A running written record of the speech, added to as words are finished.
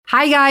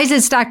Hi, guys,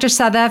 it's Dr.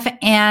 Sadaf,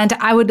 and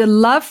I would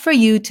love for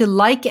you to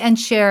like and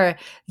share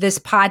this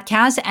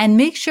podcast and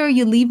make sure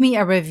you leave me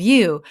a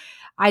review.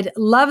 I'd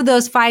love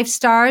those 5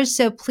 stars.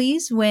 So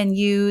please, when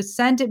you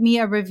send me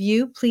a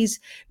review, please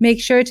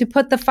make sure to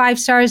put the 5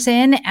 stars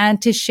in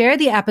and to share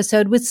the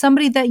episode with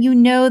somebody that you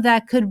know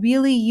that could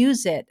really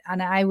use it.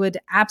 And I would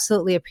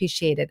absolutely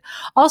appreciate it.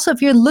 Also,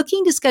 if you're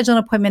looking to schedule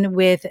an appointment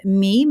with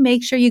me,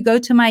 make sure you go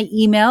to my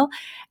email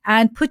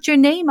and put your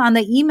name on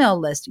the email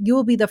list. You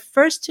will be the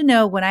first to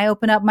know when I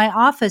open up my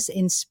office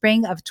in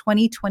spring of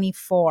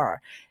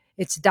 2024.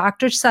 It's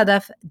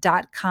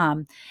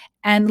drsadaf.com.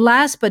 And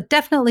last but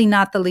definitely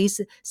not the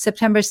least,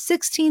 September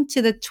 16th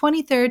to the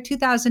 23rd,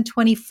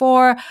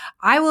 2024,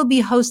 I will be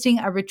hosting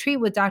a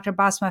retreat with Dr.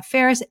 Basma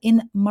Faris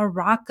in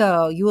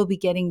Morocco. You will be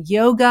getting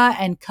yoga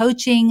and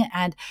coaching,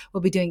 and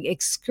we'll be doing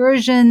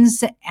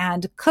excursions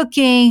and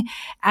cooking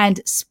and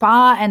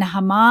spa and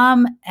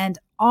hammam and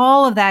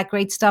all of that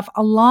great stuff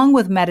along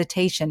with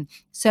meditation.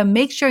 So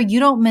make sure you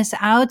don't miss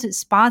out.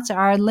 Spots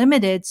are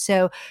limited.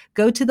 So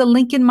go to the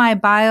link in my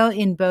bio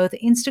in both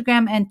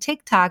Instagram and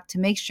TikTok to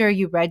make sure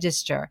you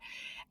register.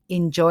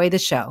 Enjoy the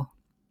show.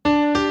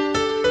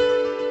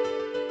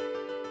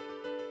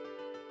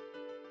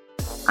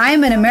 I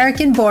am an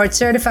American board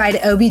certified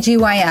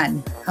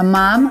OBGYN, a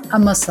mom, a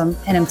Muslim,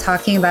 and I'm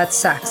talking about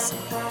sex.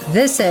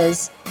 This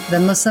is the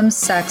Muslim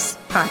Sex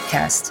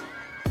Podcast.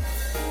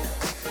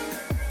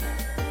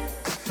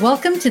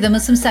 Welcome to the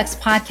Muslim Sex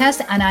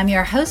Podcast, and I'm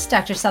your host,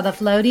 Dr.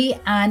 Sadaf Lodi,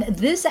 and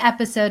this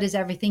episode is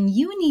everything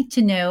you need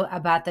to know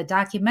about the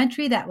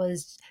documentary that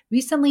was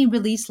recently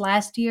released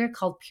last year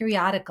called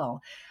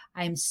Periodical.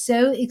 I'm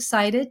so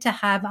excited to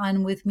have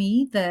on with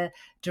me the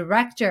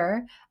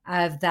director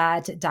of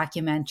that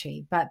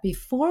documentary. But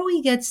before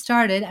we get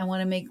started, I want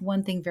to make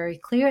one thing very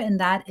clear, and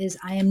that is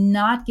I am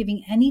not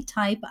giving any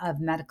type of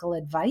medical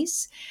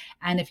advice.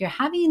 And if you're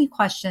having any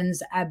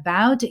questions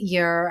about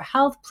your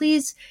health,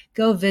 please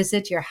go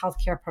visit your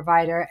healthcare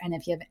provider. And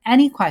if you have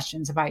any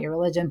questions about your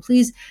religion,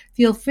 please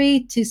feel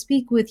free to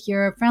speak with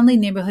your friendly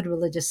neighborhood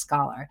religious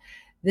scholar.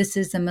 This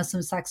is the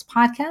Muslim Sex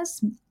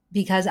Podcast,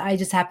 because I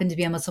just happen to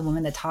be a Muslim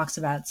woman that talks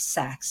about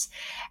sex.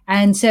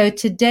 And so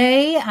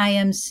today I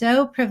am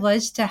so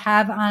privileged to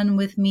have on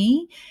with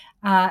me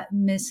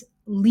Miss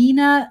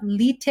Lina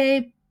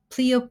Lyte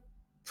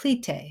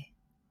Plioplyte.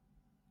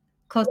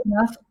 Close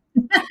enough?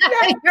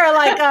 You're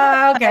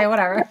like, okay,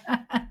 whatever.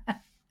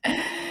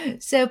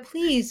 So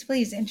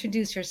please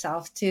introduce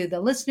yourself to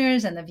the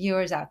listeners and the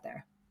viewers out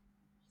there.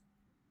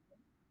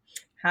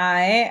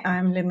 Hi,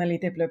 I'm Lina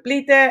Lyte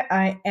Plioplyte.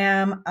 I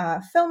am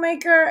a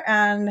filmmaker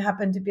and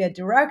happen to be a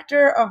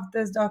director of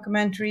this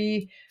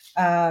documentary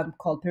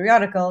called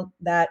Periodical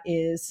that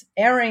is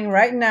airing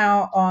right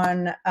now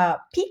on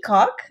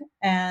Peacock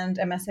and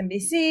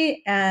MSNBC.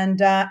 And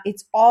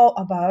it's all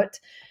about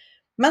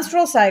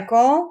menstrual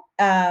cycle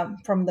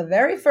from the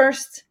very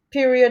first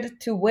period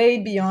to way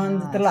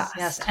beyond the last.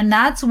 Yes, and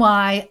that's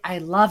why I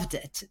loved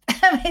it.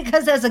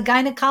 Because as a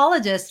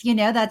gynecologist,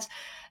 that's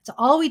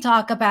all we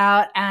talk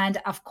about. And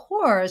of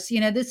course,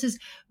 this is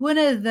one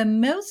of the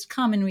most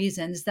common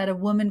reasons that a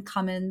woman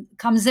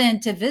comes in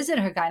to visit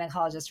her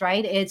gynecologist,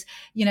 right? It's,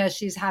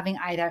 she's having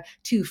either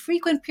too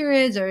frequent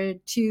periods or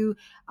too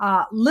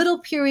little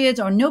periods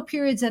or no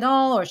periods at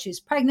all, or she's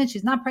pregnant,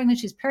 she's not pregnant,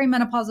 she's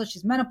perimenopausal,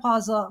 she's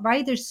menopausal,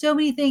 right? There's so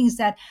many things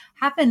that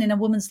happen in a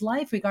woman's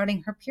life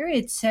regarding her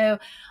period. So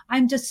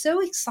I'm just so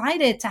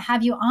excited to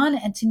have you on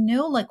and to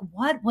know,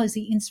 what was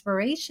the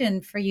inspiration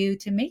for you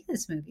to make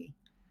this movie?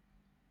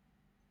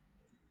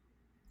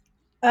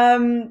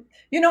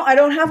 I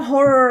don't have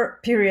horror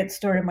period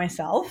story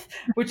myself,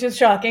 which is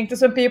shocking to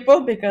some people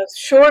because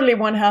surely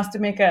one has to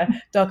make a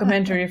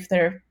documentary if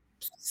they're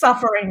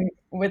suffering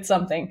with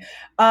something.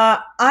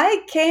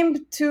 I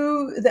came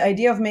to the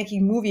idea of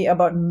making a movie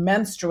about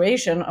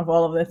menstruation, of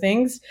all of the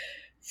things,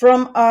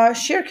 from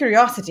sheer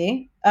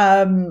curiosity.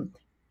 In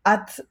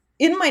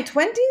my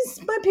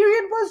 20s, my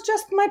period was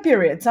just my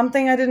period,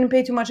 something I didn't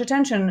pay too much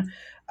attention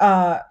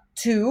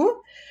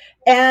to.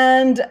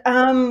 And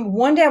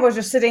one day I was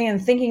just sitting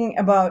and thinking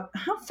about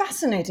how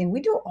fascinating. We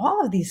do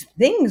all of these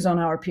things on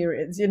our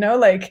periods,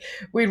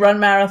 we run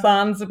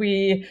marathons,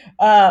 we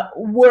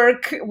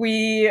work,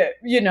 we,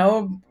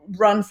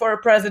 run for a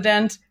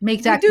president.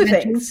 Make documentaries. We do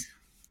things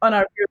on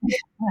our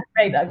periods.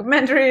 Make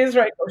documentaries,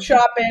 right? Go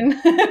shopping,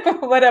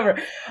 whatever.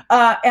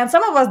 And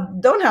some of us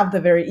don't have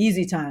the very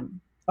easy time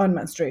on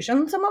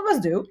menstruation. Some of us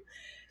do.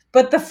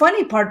 But the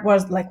funny part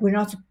was, we're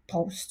not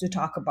supposed to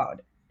talk about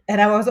it. And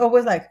I was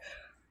always like,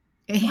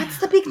 what's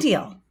the big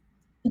deal?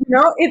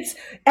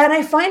 And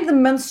I find the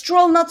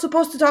menstrual not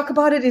supposed to talk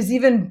about it is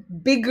even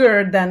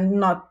bigger than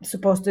not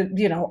supposed to,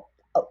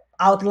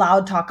 out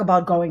loud talk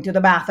about going to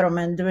the bathroom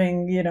and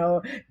doing,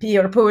 pee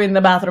or poo in the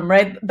bathroom,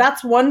 right?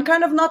 That's one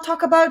kind of not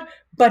talk about,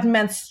 but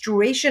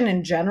menstruation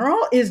in general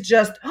is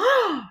just,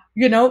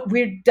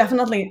 we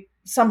definitely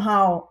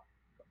somehow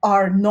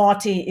are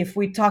naughty if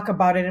we talk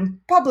about it in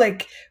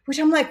public, which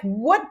I'm like,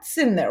 what's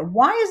in there?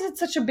 Why is it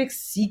such a big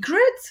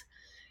secret?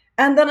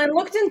 And then I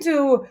looked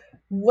into,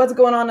 what's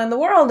going on in the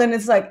world. And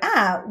it's like,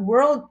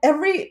 world,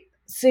 every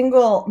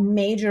single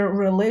major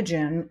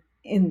religion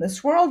in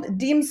this world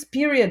deems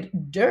period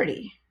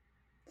dirty,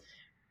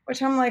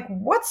 which I'm like,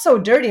 what's so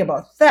dirty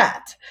about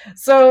that?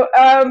 So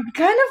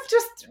kind of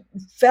just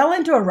fell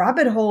into a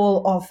rabbit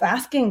hole of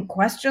asking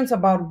questions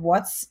about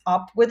what's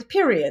up with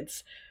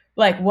periods.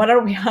 Like, what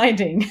are we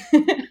hiding?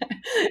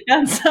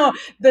 And so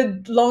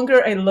the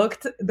longer I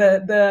looked,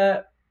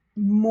 the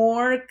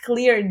more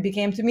clear it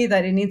became to me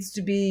that it needs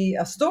to be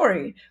a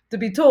story to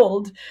be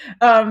told.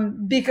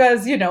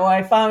 Because,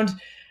 I found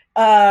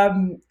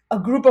a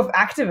group of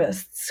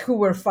activists who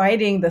were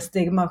fighting the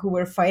stigma, who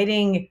were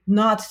fighting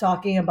not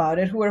talking about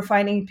it, who were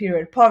fighting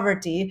period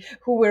poverty,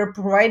 who were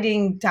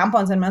providing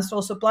tampons and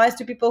menstrual supplies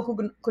to people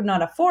who could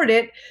not afford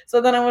it.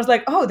 So then I was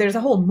like, oh, there's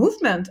a whole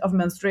movement of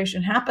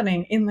menstruation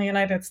happening in the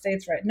United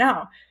States right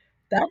now.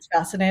 That's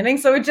fascinating.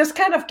 So it just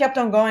kind of kept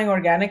on going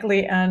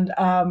organically. And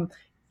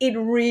it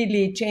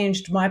really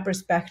changed my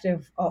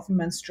perspective of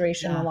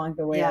menstruation Yeah. along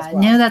the way as Yeah.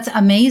 well. No, that's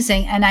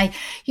amazing. And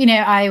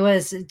I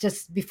was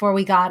just before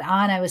we got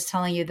on, I was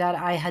telling you that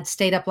I had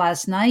stayed up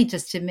last night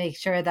just to make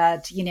sure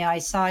that, I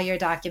saw your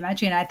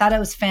documentary and I thought it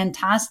was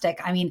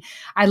fantastic. I mean,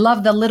 I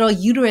love the little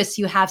uterus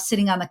you have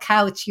sitting on the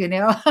couch,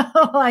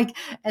 like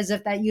as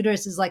if that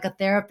uterus is like a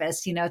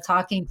therapist,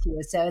 talking to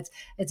you. So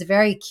it's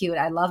very cute.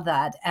 I love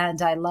that.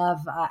 And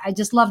I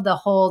just love the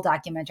whole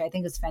documentary. I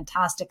think it's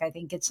fantastic. I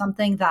think it's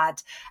something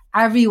that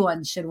everyone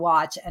should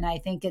watch. And I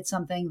think it's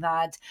something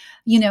that,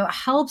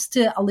 helps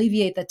to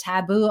alleviate the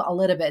taboo a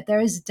little bit. There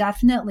is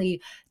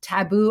definitely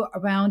taboo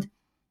around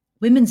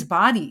women's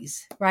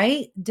bodies,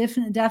 right?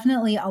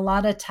 Definitely a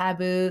lot of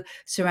taboo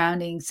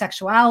surrounding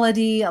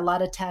sexuality, a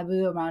lot of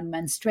taboo around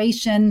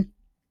menstruation.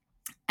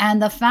 And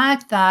the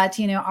fact that,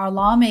 our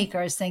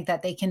lawmakers think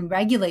that they can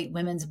regulate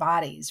women's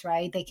bodies,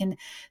 right? They can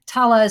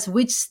tell us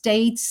which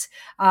states,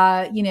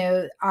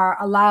 are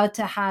allowed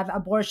to have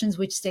abortions,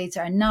 which states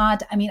are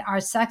not. I mean, our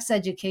sex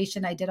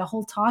education, I did a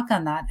whole talk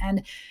on that.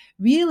 And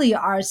really,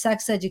 our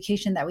sex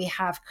education that we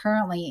have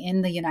currently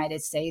in the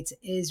United States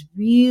is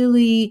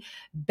really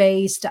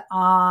based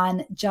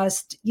on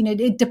just,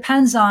 it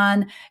depends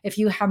on if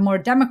you have more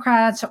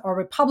Democrats or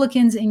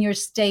Republicans in your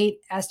state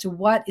as to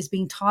what is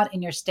being taught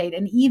in your state.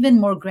 And even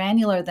more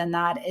granular than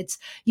that, it's,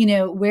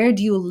 where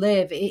do you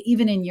live?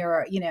 Even in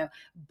your,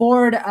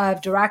 board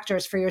of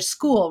directors for your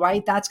school,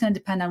 right? That's going to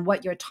depend on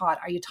what you're taught.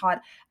 Are you taught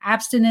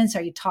abstinence?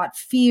 Are you taught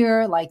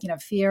fear, like,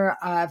 fear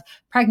of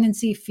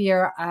pregnancy,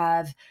 fear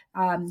of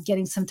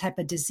getting some type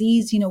of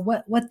disease?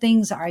 What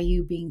things are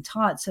you being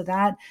taught? So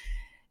that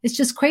it's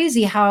just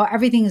crazy how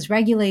everything is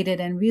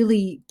regulated and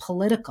really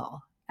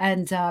political.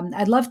 And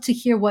I'd love to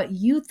hear what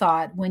you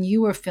thought when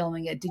you were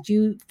filming it. Did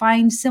you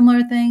find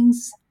similar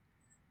things?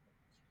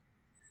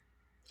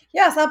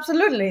 Yes,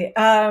 absolutely.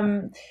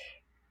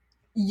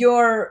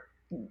 Your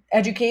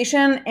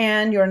education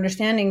and your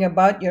understanding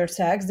about your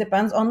sex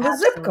depends on the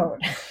zip Absolutely. code,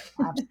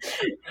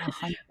 Absolutely.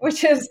 100.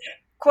 which is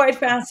quite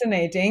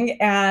fascinating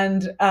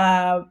and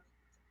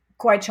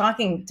quite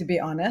shocking, to be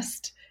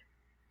honest.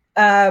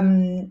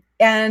 And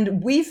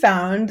we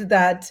found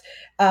that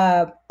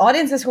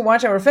audiences who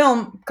watch our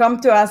film come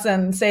to us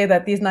and say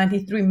that these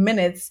 93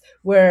 minutes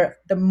were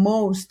the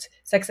most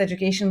sex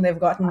education they've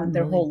gotten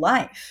their whole Unbelievable.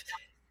 life,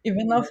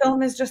 even though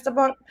film is just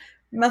about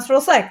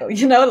menstrual cycle,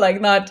 like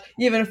not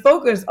even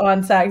focused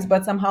on sex,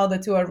 but somehow the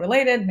two are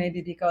related,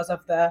 maybe because of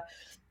the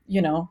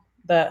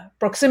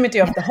proximity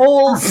of the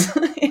holes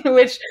in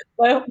which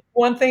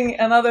one thing,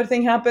 another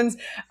thing happens.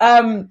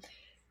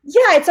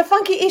 Yeah, it's a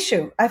funky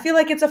issue. I feel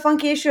like it's a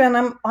funky issue, and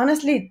I'm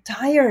honestly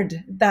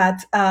tired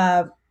that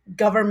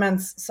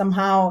governments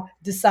somehow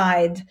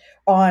decide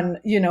on,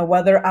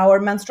 whether our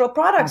menstrual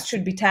products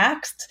should be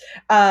taxed.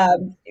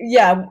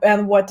 Yeah,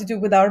 and what to do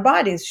with our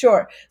bodies.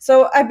 Sure.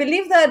 So I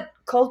believe that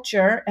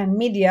culture and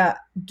media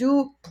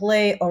do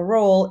play a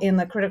role in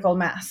the critical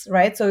mass,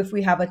 right? So if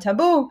we have a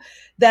taboo,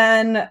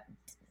 then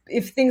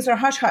if things are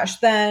hush hush,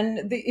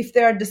 then if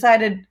they are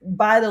decided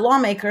by the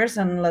lawmakers,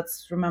 and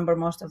let's remember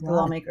most of the Yeah.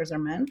 lawmakers are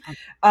men,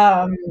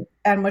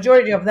 and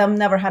majority of them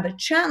never had a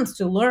chance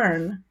to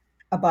learn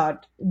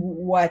about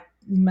what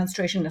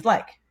menstruation is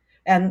like.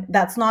 And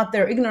that's not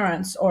their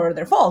ignorance or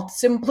their fault.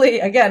 Simply,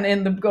 again,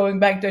 in the going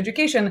back to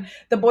education,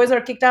 the boys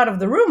are kicked out of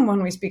the room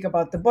when we speak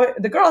about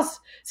the girls'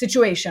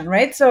 situation,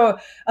 right? So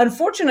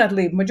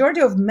unfortunately,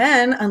 majority of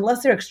men,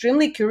 unless they're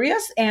extremely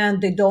curious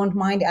and they don't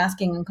mind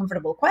asking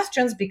uncomfortable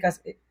questions, because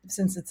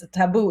since it's a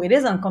taboo, it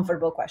is an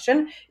uncomfortable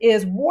question,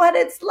 is what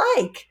it's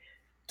like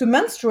to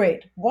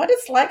menstruate, what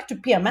it's like to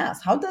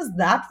PMS. How does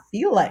that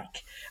feel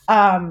like?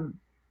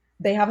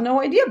 They have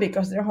no idea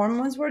because their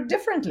hormones work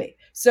differently.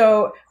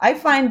 So I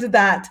find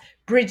that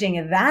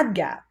bridging that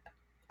gap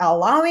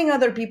allowing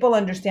other people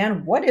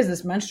understand what is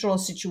this menstrual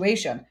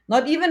situation.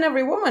 Not even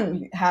every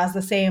woman has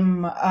the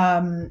same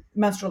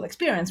menstrual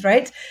experience,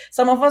 right?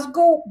 Some of us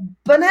go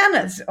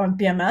bananas on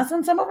PMS,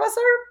 and some of us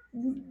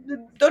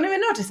don't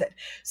even notice it.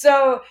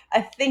 So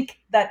I think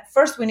that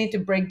first we need to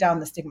break down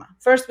the stigma.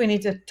 First, we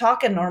need to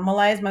talk and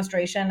normalize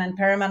menstruation and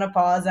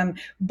perimenopause and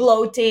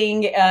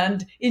bloating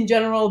and, in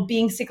general,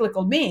 being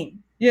cyclical being,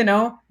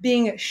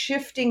 being a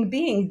shifting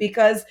being,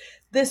 because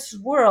this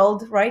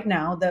world right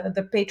now,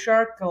 the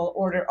patriarchal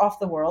order of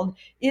the world,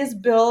 is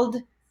built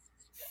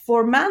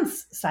for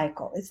man's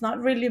cycle. It's not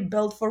really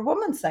built for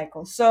woman's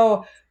cycle.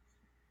 So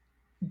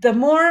the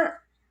more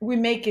we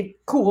make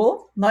it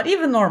cool, not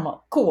even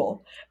normal,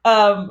 cool,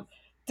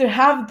 to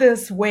have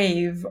this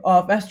wave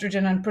of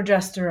estrogen and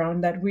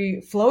progesterone that we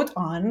float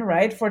on,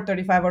 right, for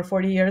 35 or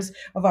 40 years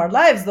of our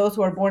lives, those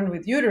who are born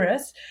with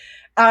uterus,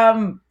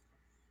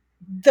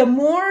 the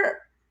more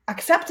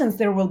acceptance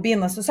there will be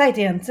in the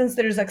society. And since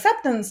there's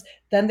acceptance,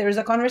 then there's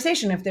a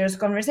conversation. If there's a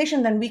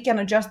conversation, then we can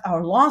adjust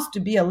our laws to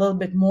be a little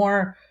bit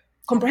more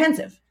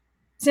comprehensive,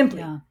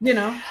 simply,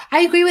 I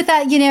agree with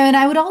that, and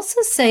I would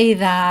also say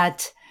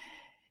that,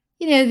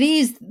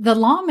 the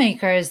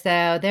lawmakers,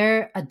 though,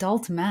 they're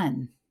adult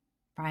men.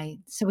 Right.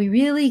 So we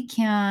really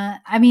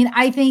can't. I mean,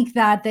 I think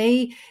that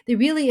they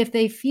really, if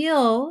they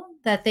feel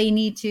that they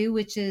need to,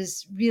 which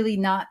is really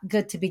not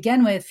good to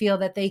begin with, feel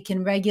that they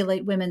can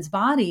regulate women's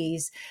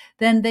bodies,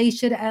 then they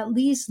should at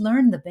least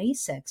learn the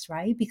basics,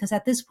 right? Because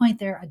at this point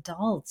they're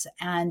adults,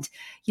 and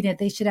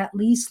they should at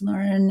least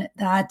learn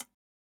that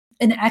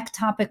an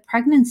ectopic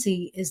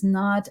pregnancy is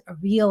not a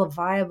real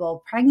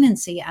viable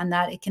pregnancy, and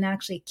that it can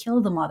actually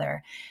kill the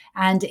mother.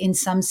 And in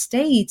some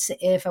states,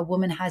 if a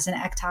woman has an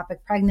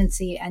ectopic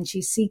pregnancy and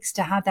she seeks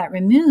to have that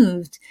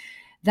removed,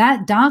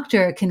 that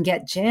doctor can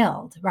get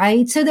jailed,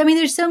 right? So, I mean,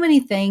 there's so many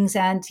things,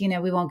 and,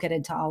 we won't get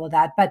into all of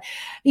that. But,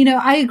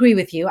 I agree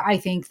with you. I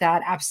think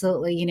that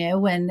absolutely,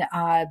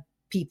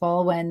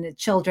 when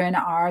children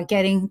are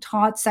getting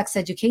taught sex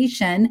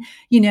education,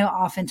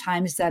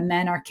 oftentimes the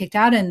men are kicked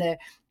out in the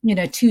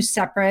two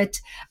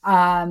separate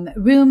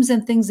rooms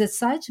and things as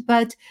such.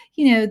 But,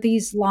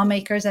 these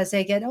lawmakers, as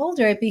they get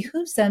older, it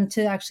behooves them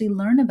to actually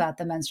learn about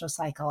the menstrual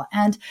cycle.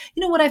 And,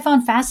 what I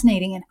found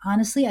fascinating, and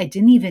honestly, I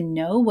didn't even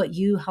know what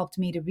you helped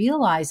me to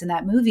realize in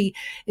that movie,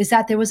 is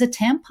that there was a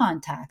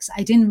tampon tax.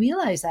 I didn't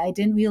realize that. I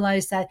didn't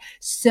realize that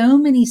so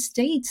many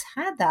states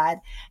had that,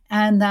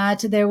 and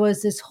that there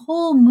was this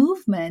whole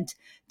movement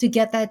to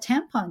get that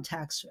tampon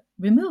tax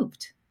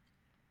removed.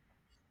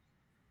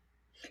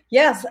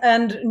 Yes,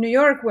 and New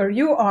York, where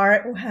you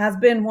are, has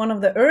been one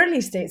of the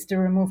early states to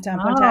remove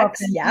tampon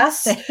tax.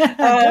 Fantastic.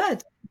 Yes.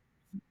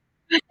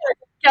 Good.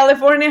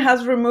 California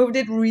has removed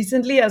it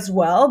recently as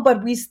well,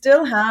 but we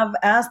still have,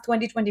 as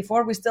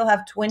 2024, we still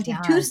have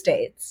 22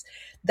 states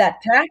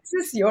that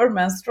taxes your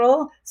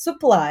menstrual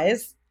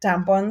supplies,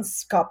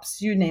 tampons,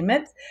 cups, you name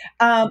it,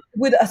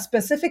 with a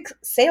specific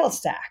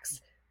sales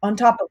tax on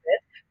top of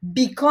it,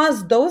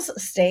 because those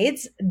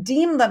states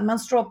deem that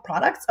menstrual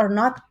products are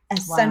not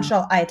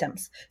essential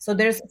items. So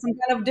there's some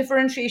kind of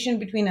differentiation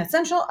between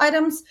essential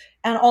items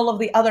and all of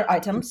the other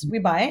items we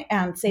buy,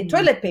 and say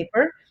toilet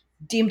paper,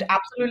 deemed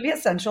absolutely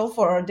essential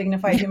for a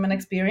dignified human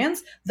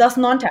experience, thus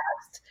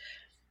non-taxed.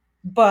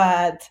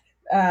 But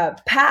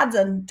pads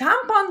and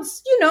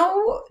tampons,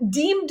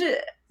 deemed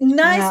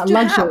nice to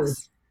luxury,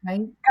 have,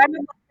 right?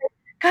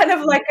 Kind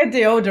of like a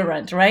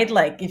deodorant, right?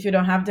 Like if you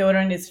don't have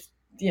deodorant, it's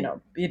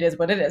it is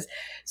what it is.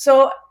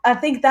 So I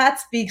think that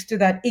speaks to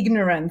that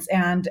ignorance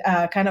and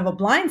kind of a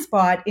blind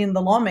spot in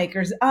the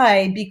lawmaker's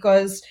eye,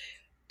 because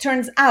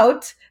turns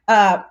out,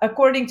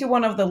 according to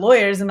one of the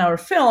lawyers in our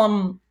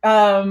film,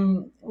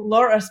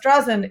 Laura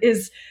Strazen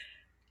is,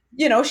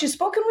 she's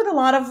spoken with a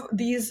lot of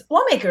these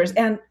lawmakers,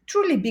 and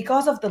truly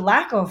because of the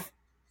lack of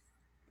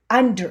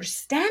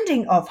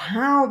understanding of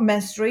how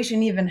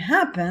menstruation even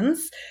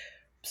happens,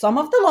 some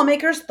of the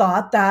lawmakers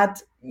thought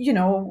that,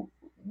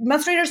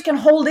 menstruators can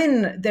hold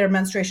in their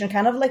menstruation,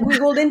 kind of like we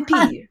hold in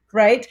pee,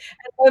 right?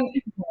 And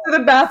then to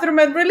the bathroom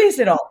and release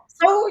it all.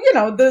 So,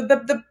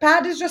 the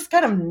pad is just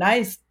kind of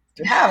nice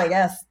to have, I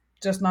guess,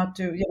 just not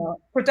to,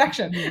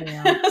 protection.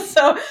 Yeah.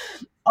 So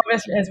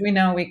obviously, as we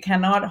know, we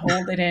cannot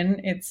hold it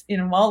in. It's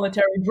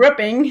involuntary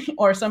dripping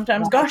or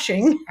sometimes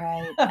gushing.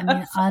 Right. I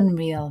mean,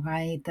 unreal,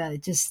 right?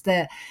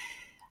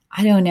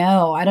 I don't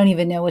know. I don't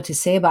even know what to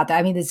say about that.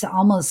 I mean, it's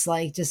almost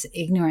like just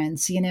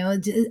ignorance,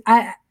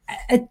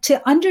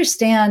 to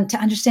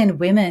understand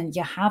women,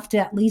 you have to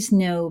at least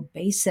know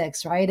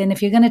basics, right? And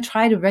if you're going to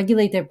try to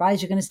regulate their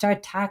bodies, you're going to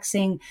start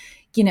taxing,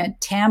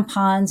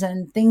 tampons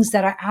and things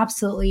that are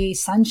absolutely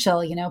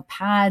essential,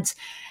 pads.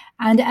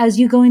 And as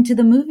you go into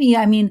the movie,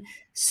 I mean,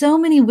 so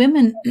many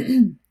women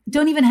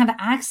don't even have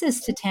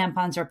access to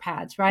tampons or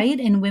pads, right?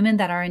 And women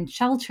that are in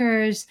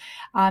shelters,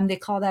 they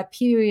call that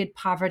period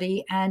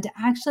poverty. And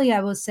actually,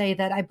 I will say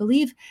that I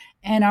believe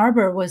Ann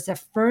Arbor was the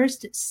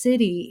first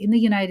city in the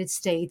United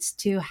States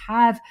to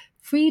have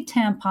free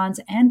tampons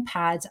and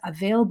pads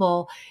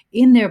available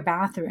in their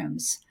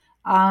bathrooms.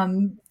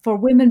 for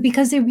women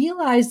because they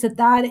realize that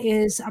that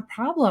is a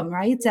problem,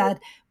 right? That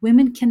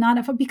women cannot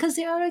afford because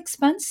they are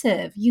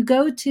expensive. You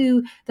go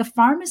to the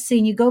pharmacy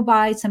and you go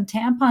buy some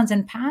tampons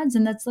and pads,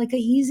 and that's like a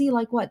easy,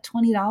 like what,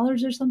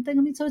 $20 or something.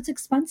 I mean, so it's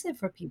expensive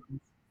for people.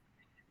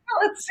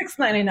 Well, it's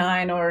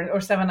 6.99 or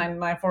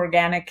 7.99 for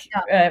organic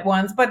Yeah.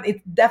 ones, but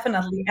it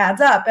definitely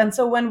adds up. And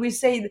so when we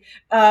say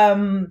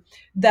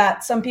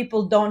that some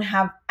people don't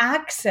have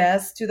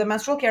access to the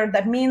menstrual care,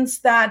 that means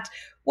that,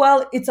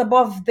 well, it's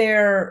above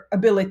their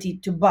ability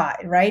to buy,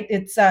 right?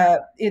 It's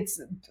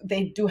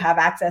they do have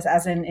access,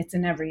 as in it's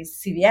in every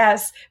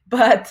CVS,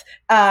 but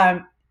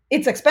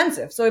it's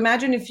expensive. So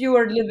imagine if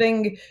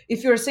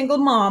you're a single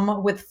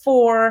mom with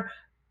four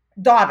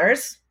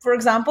daughters, for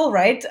example,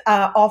 right,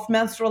 of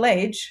menstrual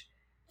age,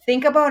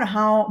 think about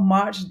how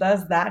much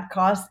does that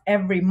cost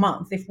every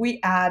month. If we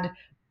add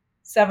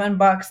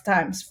 $7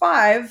 times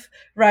five,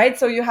 right?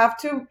 So you have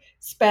to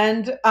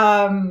spend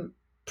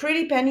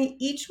pretty penny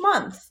each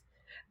month,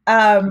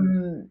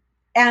 and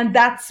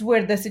that's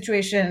where the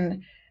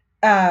situation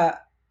uh,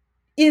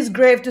 is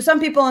grave to some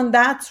people, and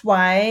that's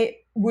why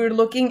we're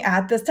looking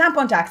at this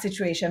tampon tax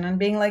situation and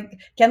being like,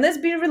 can this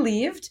be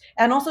relieved?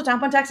 And also,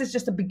 tampon tax is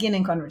just a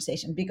beginning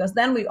conversation, because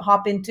then we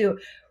hop into,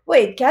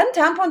 wait, can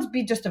tampons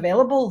be just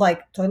available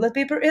like toilet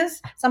paper is?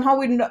 Somehow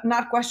we're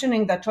not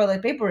questioning that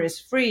toilet paper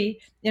is free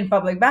in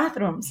public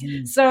bathrooms.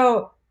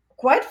 So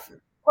quite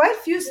quite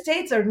few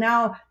states are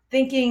now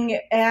thinking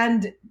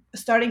and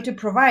starting to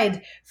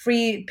provide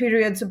free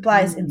period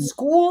supplies in Mhm.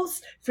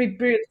 schools, free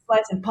period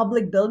supplies in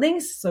public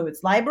buildings, so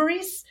it's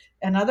libraries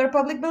and other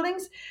public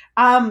buildings.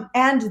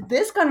 And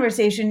this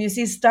conversation, you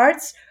see,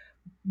 starts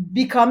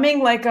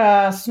becoming like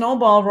a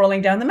snowball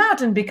rolling down the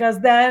mountain, because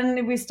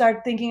then we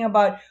start thinking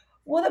about,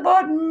 what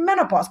about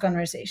menopause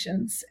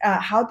conversations?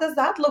 How does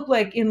that look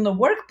like in the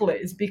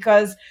workplace?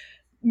 Because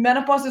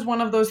menopause is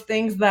one of those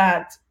things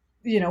that,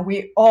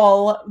 we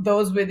all,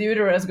 those with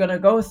uterus, going to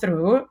go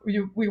through,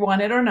 we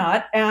want it or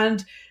not.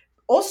 And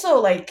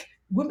also, like,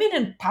 women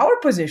in power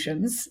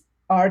positions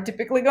are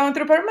typically going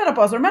through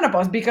perimenopause or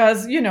menopause,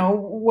 because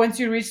once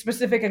you reach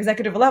specific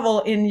executive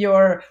level in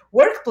your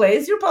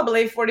workplace, you're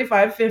probably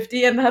 45,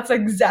 50, and that's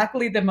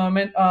exactly the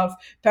moment of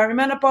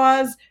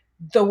perimenopause,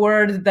 the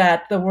word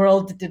that the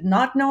world did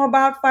not know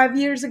about 5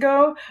 years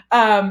ago.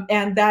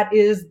 And that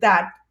is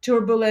that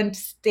turbulent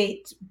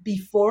state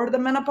before the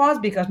menopause,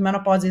 because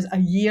menopause is a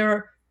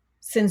year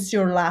since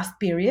your last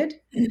period.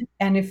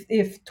 And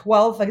if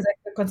 12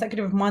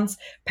 consecutive months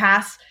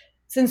pass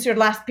since your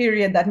last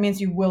period, that means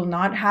you will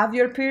not have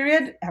your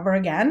period ever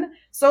again.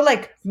 So,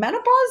 like,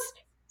 menopause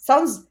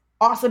sounds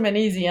awesome and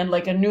easy and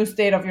like a new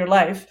state of your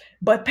life.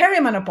 But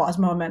perimenopause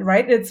moment,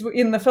 right? It's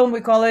in the film, we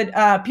call it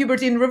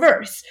puberty in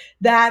reverse.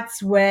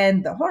 That's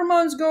when the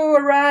hormones go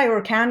awry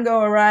or can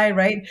go awry,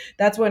 right?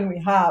 That's when we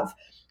have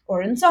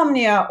or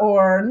insomnia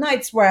or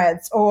night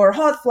sweats or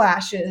hot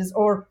flashes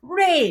or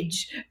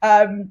rage.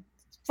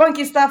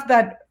 Funky stuff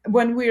that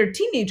when we're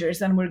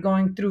teenagers and we're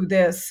going through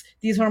these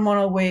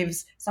hormonal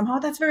waves, somehow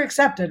that's very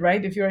accepted,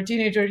 right? If you're a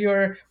teenager,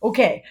 you're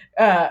okay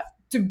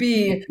to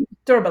be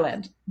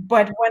turbulent.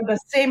 But when the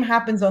same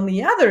happens on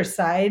the other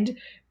side,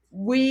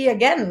 we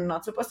again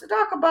not supposed to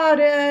talk about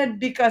it,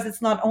 because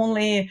it's not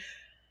only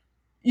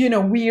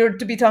weird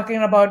to be talking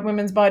about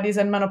women's bodies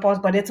and menopause,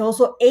 but it's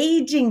also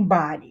aging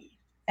body.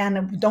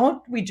 And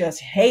don't we just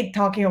hate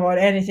talking about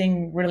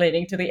anything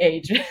relating to the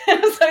age?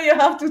 So you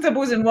have two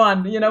taboos in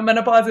one.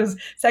 Menopause is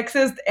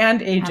sexist and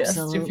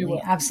ageist, if you Absolutely,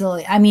 will.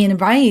 absolutely. I mean,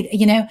 right?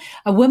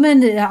 A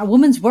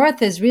woman's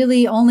worth is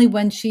really only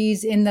when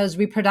she's in those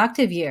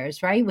reproductive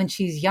years, right? When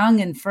she's young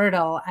and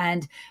fertile,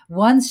 and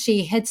once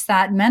she hits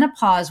that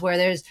menopause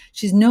where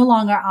she's no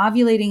longer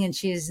ovulating and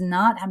she's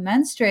not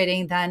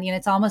menstruating, then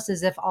it's almost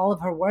as if all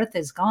of her worth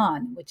is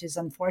gone, which is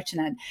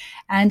unfortunate.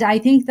 And I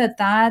think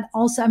that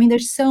also, I mean,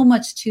 there's so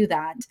much to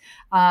that,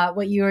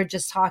 what you were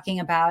just talking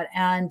about,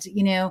 and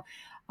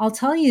I'll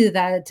tell you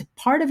that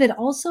part of it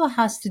also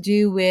has to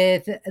do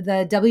with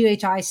the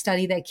WHI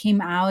study that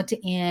came out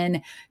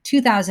in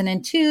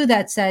 2002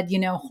 that said,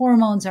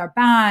 hormones are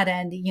bad,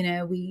 and,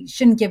 we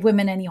shouldn't give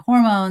women any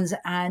hormones.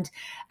 And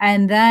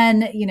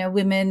then,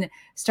 women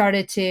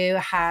started to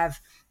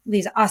have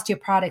these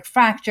osteoporotic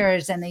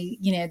fractures, and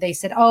they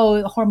said,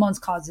 oh, hormones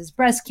causes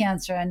breast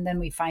cancer. And then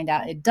we find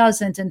out it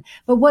doesn't.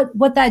 But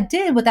what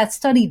that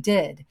study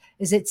did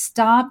is it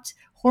stopped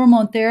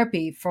hormone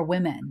therapy for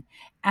women.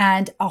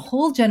 And a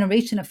whole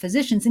generation of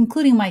physicians,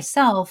 including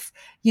myself,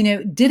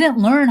 didn't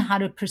learn how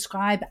to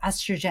prescribe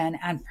estrogen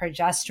and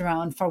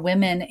progesterone for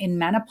women in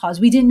menopause.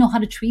 We didn't know how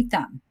to treat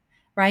them,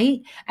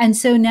 right? And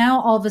so now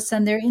all of a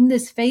sudden they're in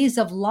this phase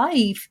of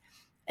life,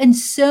 and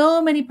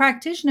so many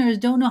practitioners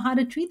don't know how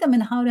to treat them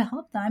and how to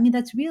help them. I mean,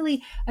 that's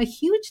really a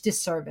huge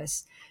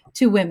disservice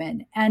to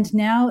women. And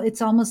now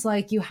it's almost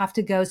like you have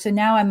to go. So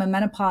now I'm a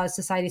menopause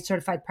society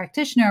certified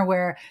practitioner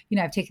where,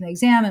 I've taken the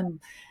exam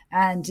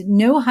and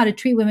know how to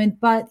treat women.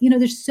 But,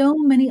 there's so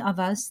many of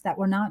us that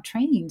were not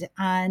trained.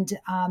 And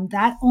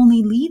that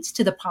only leads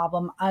to the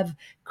problem of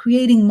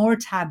creating more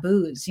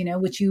taboos,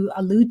 which you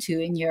allude to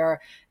in your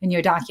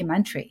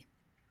documentary.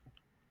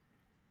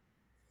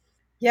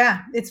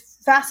 Yeah,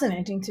 it's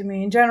fascinating to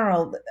me in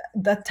general,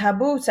 the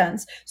taboo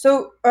sense.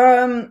 So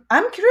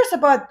I'm curious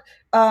about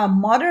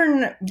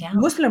modern Yeah.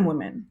 Muslim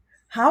women.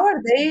 How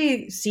are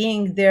they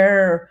seeing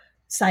their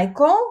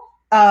cycle?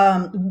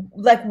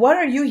 Like, what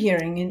are you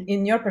hearing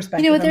in your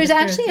perspective? I'm There's just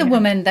curious actually to a hear.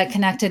 woman that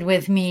connected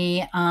with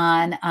me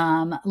on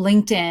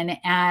LinkedIn,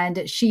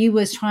 and she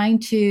was trying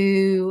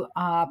to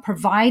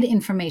provide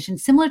information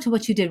similar to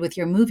what you did with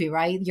your movie,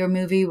 right? Your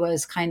movie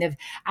was kind of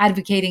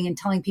advocating and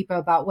telling people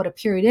about what a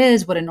period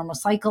is, what a normal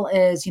cycle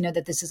is,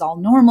 that this is all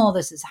normal,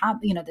 this is,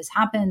 this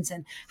happens,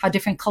 and how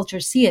different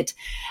cultures see it.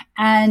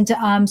 And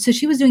so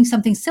she was doing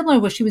something similar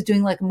where she was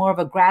doing like more of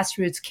a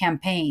grassroots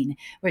campaign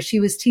where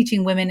she was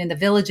teaching women in the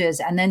villages,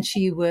 and then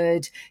she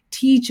would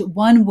teach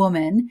one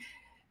woman.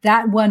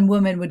 That one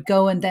woman would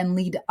go and then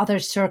lead other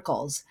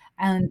circles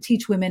and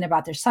teach women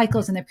about their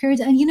cycles and their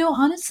periods. And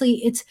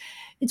honestly, it's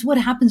what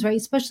happens, right?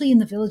 Especially in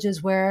the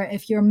villages where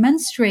if you're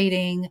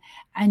menstruating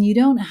and you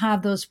don't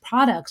have those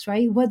products,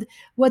 right?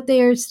 What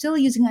they're still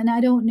using, and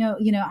I don't know,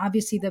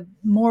 obviously the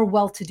more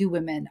well-to-do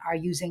women are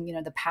using,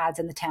 the pads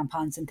and the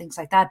tampons and things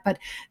like that. But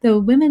the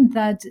women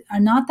that are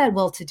not that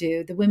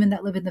well-to-do, the women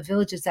that live in the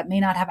villages that may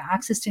not have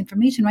access to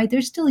information, right?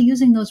 They're still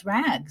using those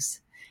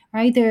rags,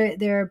 right?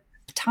 They're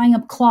tying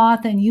up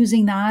cloth and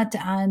using that,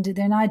 and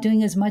they're not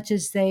doing as much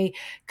as they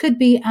could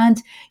be.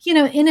 And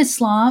in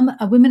Islam,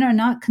 women are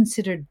not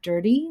considered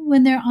dirty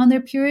when they're on their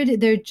period.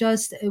 They're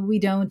just, we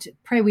don't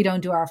pray, we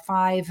don't do our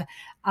five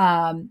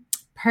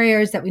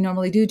prayers that we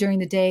normally do during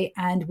the day,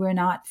 and we're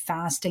not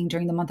fasting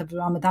during the month of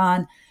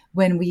Ramadan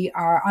when we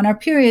are on our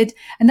period.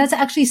 And that's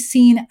actually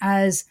seen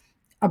as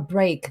a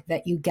break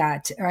that you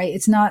get, right?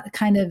 It's not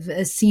kind of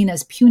seen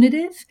as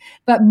punitive,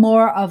 but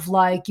more of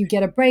like you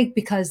get a break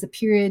because the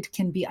period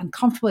can be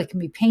uncomfortable, it can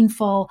be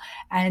painful.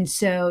 And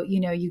so,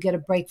 you get a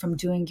break from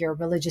doing your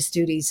religious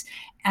duties.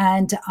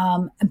 And,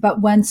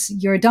 but once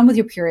you're done with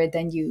your period,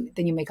 then you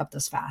make up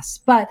those fasts.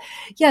 But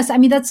yes, I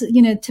mean, that's,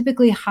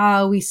 typically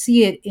how we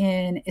see it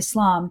in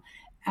Islam.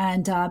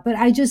 And but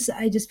I just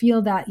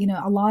feel that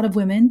a lot of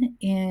women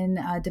in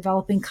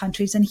developing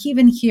countries and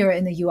even here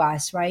in the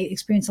U.S. right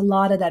experience a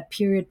lot of that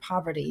period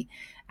poverty,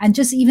 and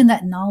just even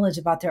that knowledge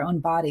about their own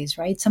bodies,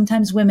 right?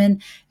 Sometimes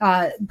women,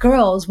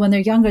 girls, when they're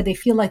younger, they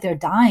feel like they're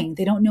dying.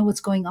 They don't know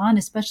what's going on,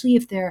 especially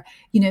if they're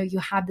you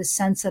have the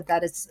sense of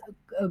that it's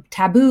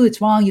taboo,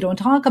 it's wrong, you don't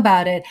talk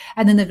about it.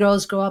 And then the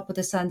girls grow up with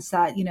a sense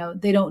that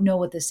they don't know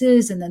what this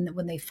is, and then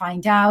when they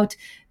find out,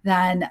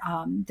 then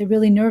they're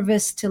really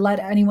nervous to let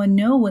anyone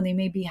know when they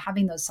may be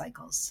having those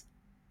cycles.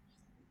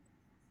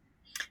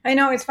 I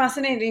know it's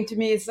fascinating to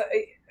me.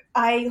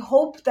 I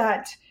hope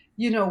that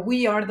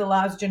we are the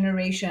last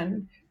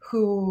generation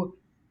who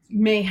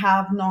may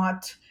have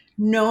not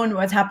known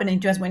what's happening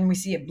to us when we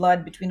see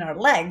blood between our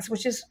legs,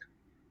 which is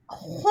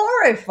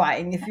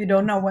horrifying if you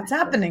don't know what's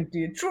happening to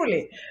you.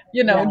 Truly,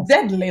 Yes,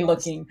 deadly yes.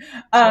 looking.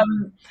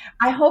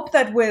 I hope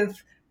that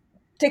with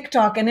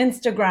TikTok and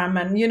Instagram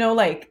and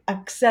like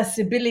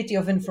accessibility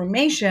of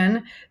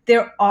information,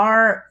 there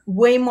are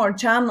way more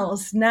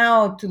channels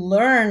now to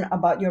learn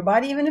about your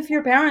body, even if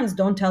your parents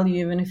don't tell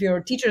you, even if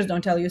your teachers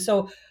don't tell you.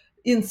 So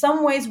in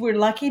some ways we're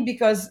lucky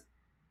because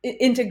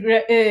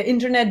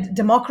internet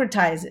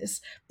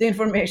democratizes the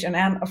information,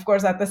 and of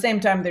course at the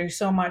same time there's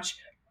so much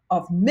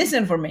of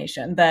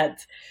misinformation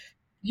that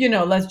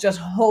let's just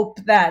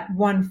hope that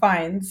one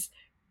finds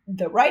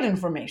the right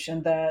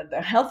information,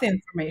 the healthy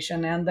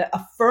information, and the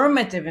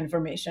affirmative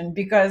information.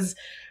 Because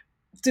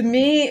to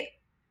me,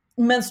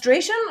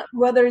 menstruation,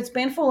 whether it's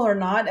painful or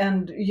not,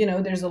 and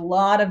there's a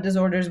lot of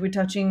disorders we're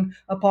touching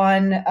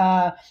upon,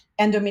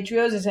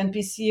 endometriosis and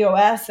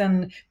PCOS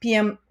and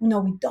PM. No,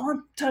 we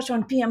don't touch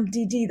on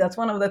PMDD. That's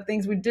one of the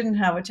things we didn't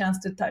have a chance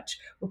to touch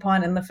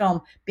upon in the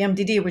film.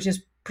 PMDD, which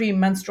is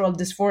premenstrual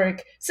dysphoric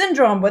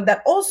syndrome, but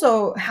that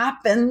also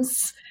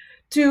happens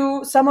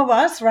to some of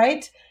us,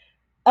 right?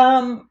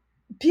 um,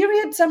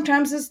 Period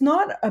sometimes is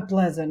not a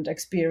pleasant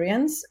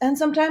experience, and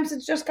sometimes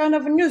it's just kind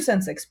of a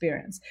nuisance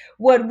experience.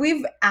 What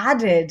we've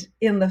added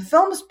in the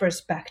film's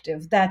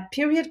perspective, that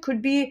period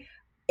could be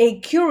a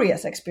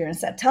curious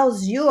experience that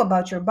tells you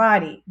about your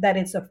body, that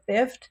it's a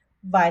fifth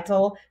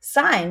vital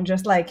sign,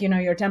 just like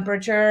your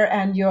temperature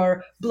and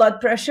your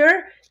blood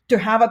pressure. To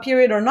have a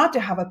period or not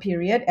to have a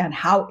period, and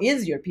how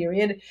is your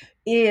period,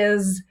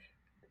 is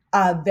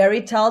a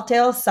very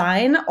telltale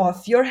sign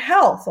of your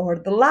health or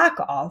the lack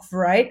of,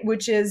 right?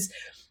 Which is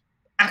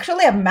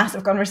actually a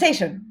massive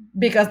conversation,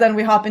 because then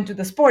we hop into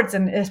the sports,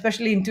 and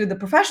especially into the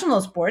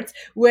professional sports,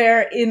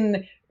 where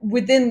in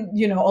within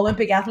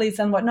Olympic athletes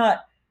and whatnot,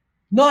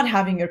 not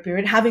having your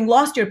period, having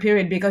lost your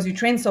period because you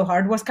trained so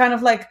hard, was kind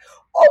of like,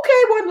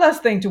 okay, one less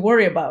thing to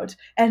worry about.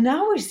 And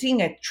now we're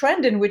seeing a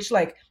trend in which,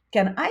 like,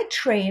 can I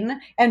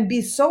train and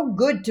be so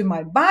good to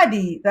my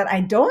body that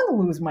I don't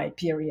lose my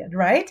period,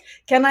 right?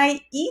 Can I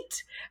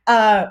eat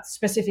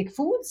specific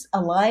foods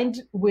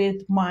aligned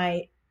with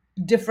my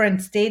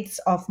different states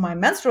of my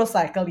menstrual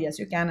cycle? Yes,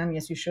 you can, and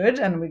yes, you should.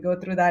 And we go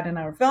through that in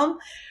our film.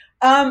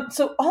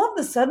 So all of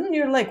a sudden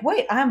you're like,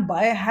 wait, I'm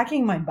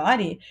biohacking my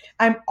body.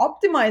 I'm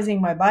optimizing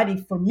my body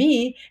for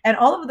me. And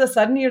all of a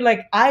sudden you're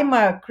like, I'm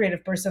a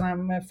creative person.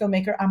 I'm a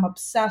filmmaker. I'm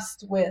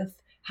obsessed with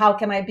how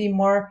can I be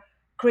more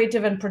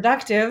creative and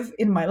productive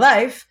in my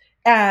life.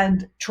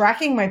 And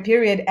tracking my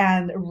period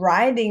and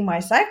riding my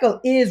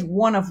cycle is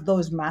one of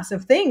those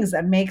massive things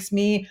that makes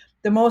me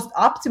the most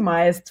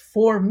optimized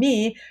for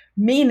me.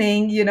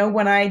 Meaning,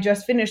 when I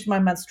just finished my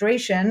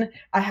menstruation,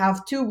 I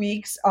have 2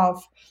 weeks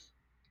of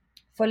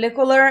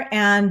follicular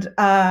and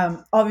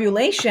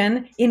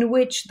ovulation, in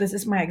which this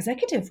is my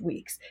executive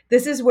weeks.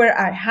 This is where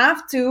I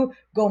have to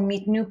go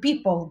meet new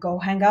people, go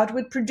hang out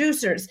with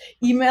producers,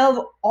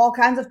 email all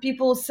kinds of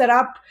people, set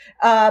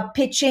up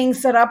pitching,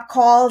 set up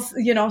calls,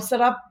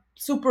 set up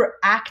super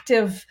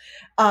active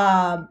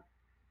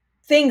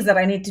things that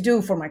I need to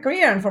do for my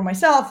career and for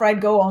myself, right?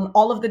 Go on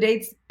all of the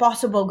dates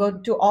possible, go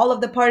to all of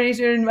the parties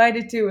you're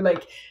invited to.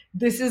 Like,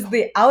 this is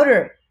the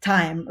outer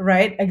time,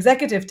 right?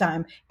 Executive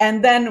time.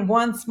 And then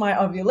once my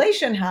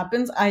ovulation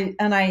happens,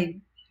 I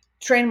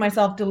train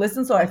myself to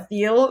listen, so I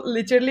feel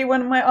literally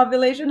when my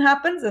ovulation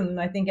happens, and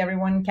I think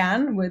everyone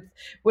can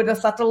with a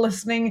subtle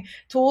listening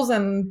tools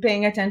and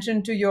paying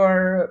attention to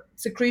your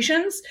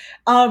secretions.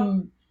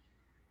 And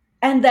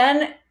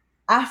then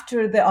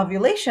after the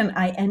ovulation,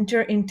 I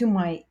enter into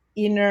my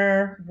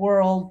inner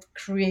world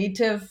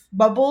creative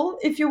bubble,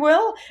 if you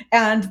will.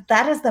 And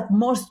that is the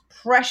most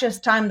precious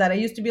time that I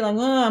used to be like,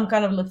 oh, I'm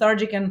kind of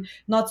lethargic and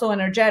not so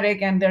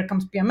energetic. And there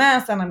comes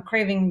PMS and I'm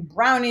craving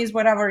brownies,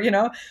 whatever.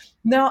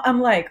 Now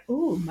I'm like,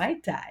 ooh, my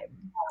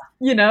time.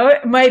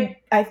 My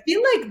I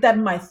feel like that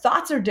my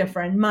thoughts are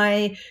different.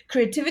 My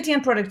creativity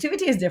and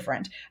productivity is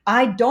different.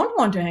 I don't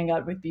want to hang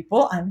out with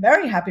people. I'm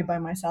very happy by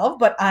myself,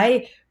 but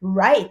I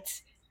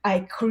write,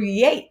 I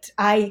create.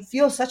 I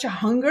feel such a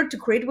hunger to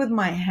create with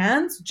my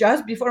hands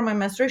just before my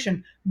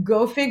menstruation.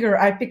 Go figure.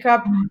 I pick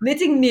up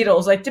knitting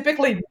needles. I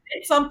typically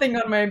knit something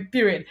on my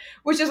period,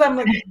 which is, I'm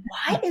like,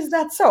 why is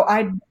that so?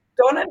 I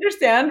don't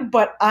understand,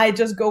 but I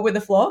just go with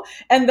the flow.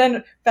 And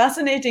then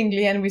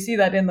fascinatingly, and we see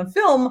that in the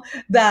film,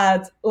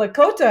 that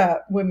Lakota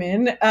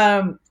women,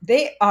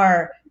 they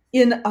are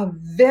in a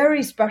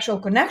very special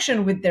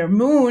connection with their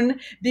moon,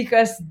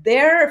 because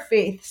their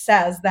faith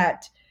says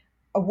that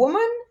a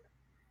woman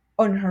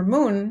on her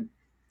moon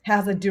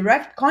has a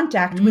direct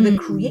contact with the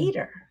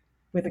creator,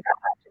 with the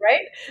God,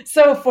 right?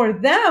 So for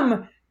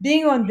them,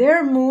 being on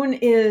their moon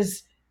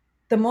is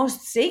the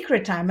most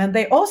sacred time. And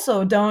they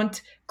also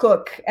don't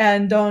cook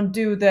and don't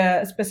do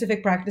the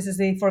specific practices.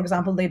 For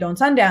example, they don't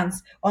sundance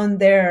on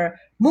their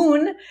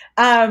moon,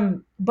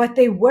 but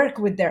they work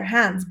with their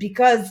hands,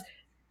 because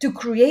to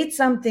create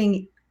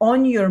something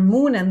on your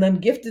moon and then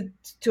gift it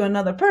to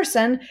another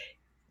person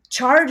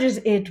charges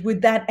it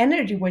with that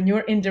energy when you're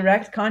in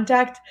direct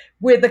contact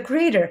with the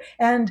creator.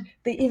 And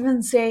they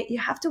even say you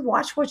have to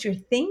watch what you're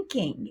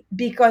thinking,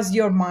 because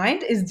your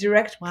mind is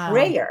direct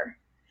prayer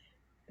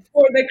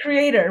for the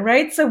creator,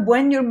 right? So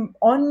when you're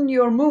on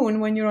your moon,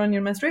 when you're on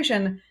your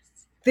menstruation,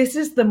 this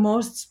is the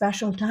most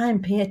special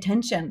time. Pay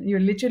attention.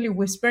 You're literally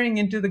whispering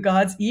into the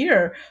God's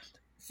ear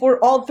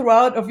for all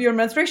throughout of your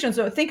menstruation.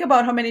 So think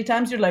about how many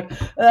times you're like,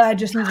 I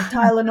just need a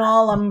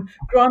Tylenol. I'm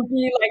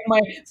grumpy,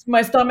 like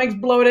my stomach's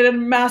bloated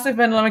and massive,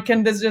 and like,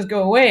 can this just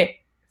go away?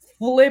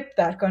 Flip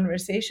that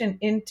conversation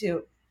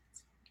into,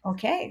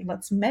 okay,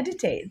 let's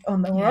meditate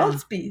on the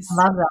world's peace,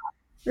 I love that.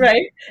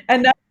 right?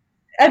 And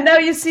now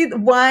you see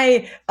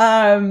why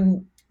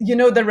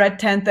the red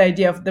tent, the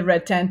idea of the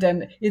red tent,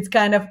 and it's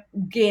kind of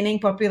gaining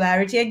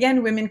popularity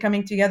again, women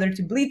coming together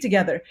to bleed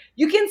together.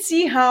 You can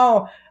see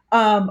how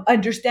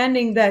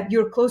understanding that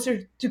you're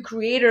closer to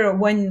creator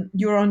when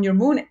you're on your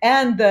moon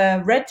and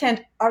the red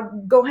tent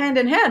go hand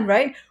in hand,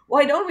 right?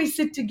 Why don't we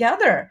sit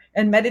together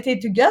and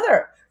meditate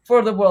together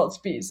for the world's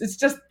peace? It's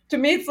just, to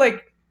me, it's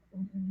like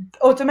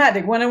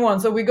automatic, one on one.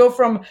 So we go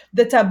from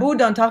the taboo,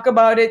 don't talk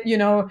about it,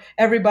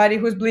 everybody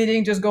who's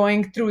bleeding just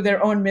going through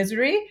their own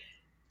misery,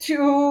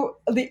 to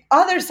the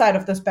other side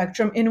of the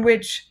spectrum, in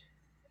which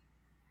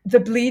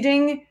the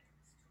bleeding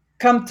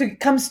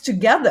comes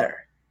together,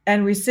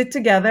 and we sit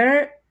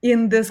together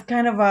in this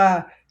kind of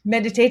a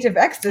meditative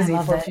ecstasy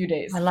for a few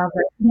days. I love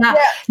it. Yeah.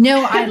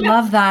 No, I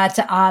love that.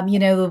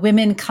 The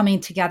women coming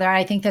together.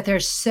 I think that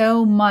there's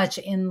so much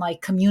in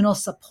like communal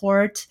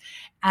support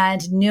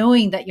and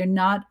knowing that you're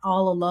not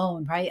all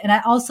alone, right? And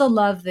I also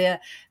love the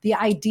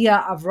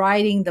idea of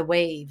riding the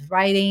wave,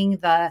 riding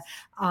the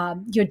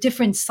your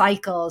different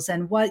cycles,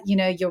 and what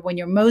you're when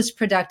you're most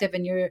productive,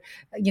 and you're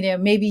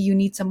maybe you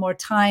need some more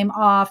time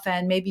off,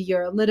 and maybe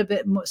you're a little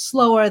bit more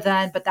slower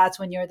then, but that's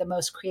when you're the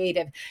most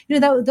creative.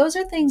 Those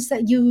are things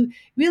that you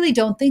really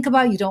don't think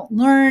about, you don't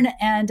learn,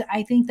 and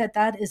I think that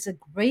that is a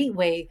great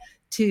way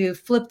to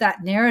flip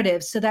that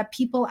narrative so that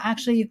people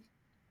actually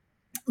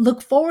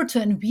look forward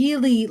to and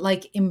really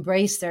like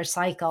embrace their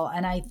cycle.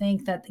 And I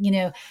think that,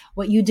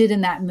 what you did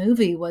in that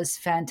movie was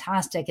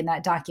fantastic, in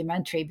that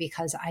documentary,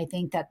 because I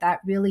think that that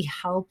really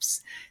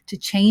helps to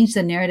change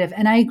the narrative.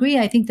 And I agree.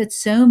 I think that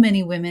so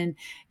many women,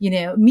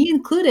 me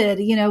included,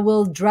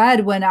 will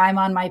dread when I'm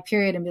on my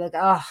period and be like,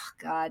 oh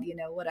God,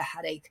 what a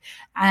headache.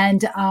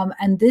 And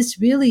this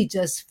really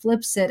just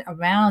flips it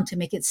around to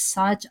make it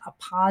such a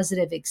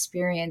positive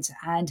experience,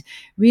 and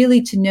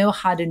really to know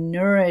how to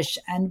nourish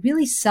and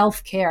really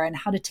self-care, and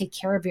how to take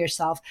care of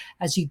yourself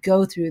as you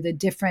go through the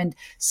different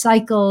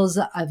cycles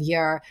of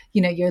your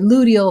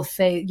luteal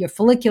phase, your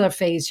follicular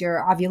phase,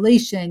 your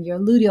ovulation, your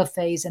luteal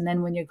phase, and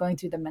then when you're going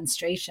through the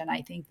menstruation.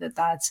 I think that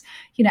that's,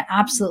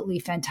 absolutely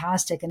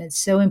fantastic. And it's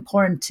so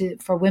important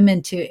for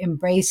women to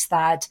embrace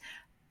that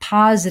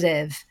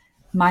positive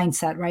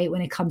mindset, right,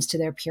 when it comes to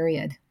their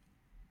period.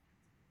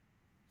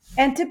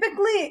 And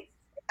typically,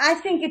 I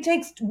think it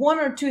takes one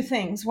or two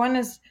things. One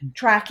is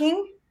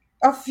tracking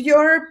of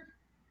your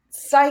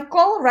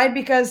cycle, right?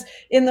 Because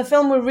in the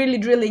film, we're really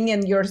drilling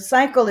in your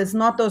cycle is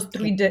not those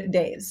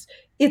days,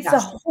 it's a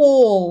Yes.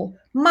 whole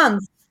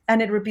month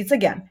and it repeats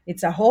again.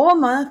 It's a whole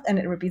month and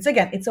it repeats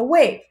again. It's a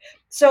wave.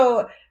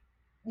 So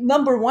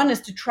number one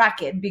is to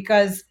track it,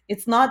 because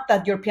it's not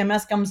that your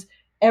PMS comes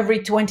every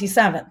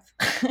 27th.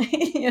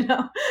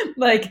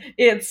 Like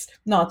it's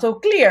not so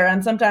clear.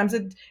 And sometimes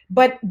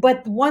but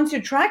once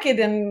you track it,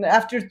 and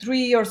after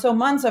 3 or so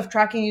months of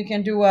tracking, you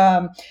can do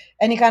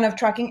any kind of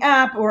tracking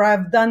app, or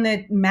I've done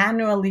it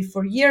manually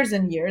for years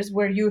and years,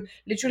 where you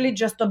literally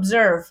just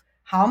observe,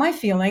 how am I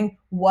feeling,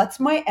 what's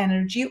my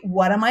energy,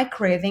 what am I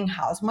craving,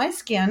 how's my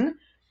skin,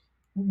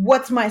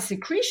 what's my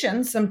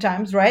secretion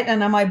sometimes, right?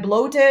 And am I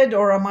bloated,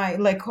 or am I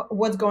like,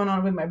 what's going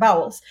on with my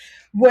bowels?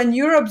 When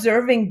you're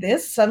observing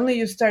this, suddenly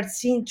you start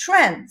seeing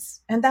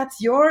trends, and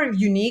that's your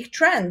unique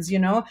trends.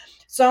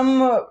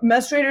 Some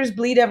menstruators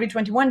bleed every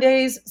 21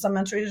 days, some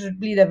menstruators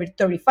bleed every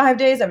 35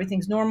 days.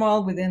 Everything's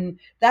normal within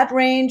that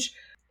range.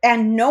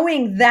 And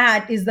knowing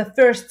that is the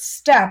first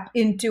step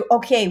into,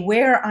 okay,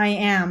 where I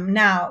am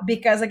now.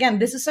 Because again,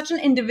 this is such an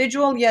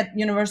individual yet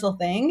universal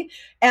thing,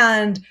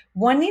 and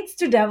one needs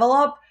to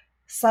develop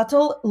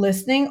subtle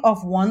listening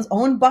of one's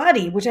own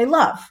body, which I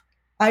love.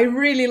 I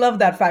really love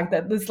that fact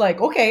that it's like,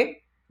 okay,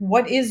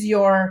 what is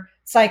your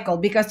cycle?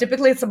 Because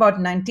typically it's about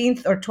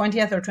 19th or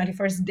 20th or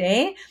 21st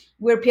day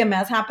where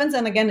PMS happens.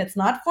 And again, it's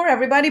not for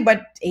everybody,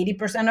 but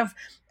 80% of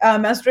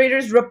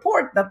menstruators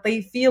report that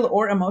they feel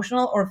or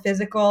emotional or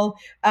physical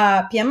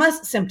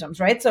PMS symptoms,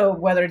 right? So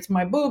whether it's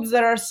my boobs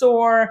that are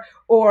sore,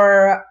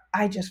 or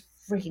I just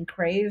freaking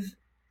crave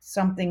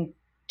something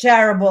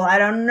terrible, I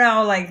don't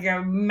know, like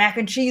mac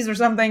and cheese or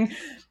something,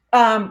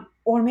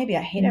 or maybe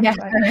I hate Yeah,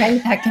 everybody.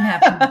 right. That can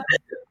happen.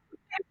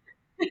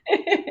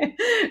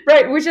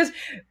 Right, which is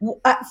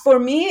for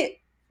me,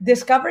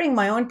 discovering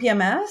my own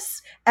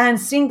PMS and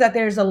seeing that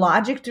there's a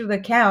logic to the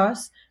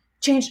chaos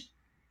changed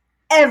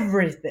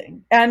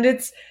everything. And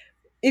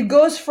it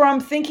goes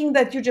from thinking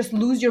that you just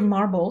lose your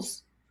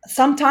marbles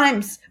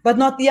sometimes but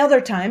not the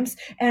other times,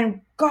 and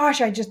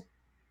gosh, I just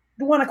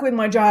want to quit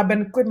my job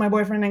and quit my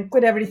boyfriend and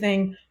quit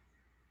everything,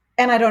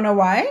 and I don't know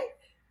why,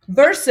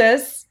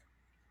 versus,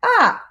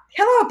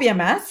 hello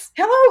PMS,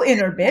 hello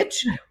inner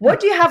bitch,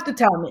 what do you have to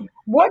tell me?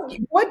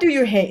 What do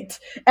you hate?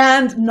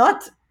 And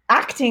not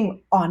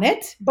acting on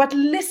it, but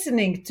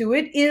listening to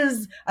it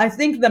is, I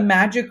think, the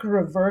magic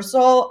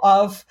reversal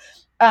of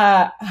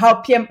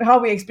how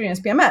we experience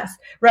PMS,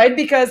 right?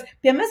 Because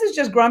PMS is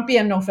just grumpy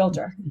and no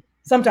filter.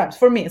 Sometimes,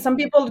 for me, some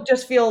people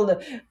just feel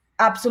the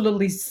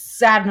absolutely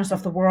sadness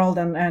of the world,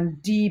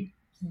 and deep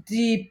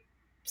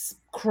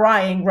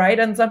crying, right?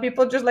 And some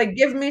people just like,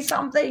 give me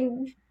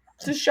something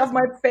to shove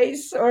my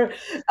face. Or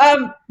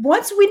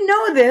once we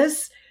know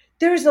this,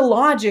 there's a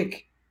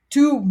logic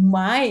to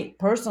my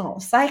personal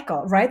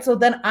cycle, right? So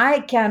then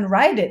I can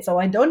ride it. So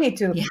I don't need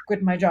to Yeah.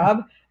 quit my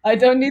job. I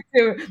don't need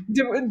to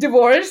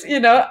divorce.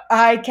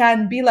 I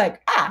can be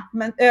like,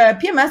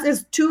 PMS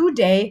is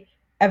 2-day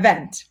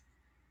event,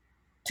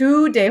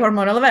 2-day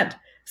hormonal event.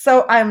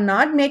 So I'm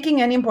not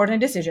making any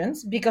important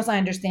decisions, because I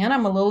understand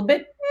I'm a little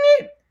bit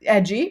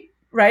edgy,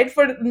 right,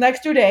 for the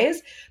next 2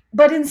 days.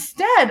 But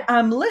instead,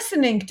 I'm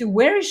listening to,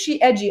 where is she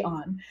edgy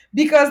on?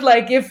 Because,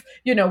 like, if,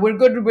 we're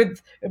good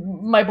with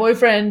my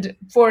boyfriend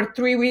for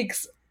 3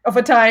 weeks of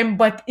a time,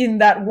 but in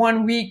that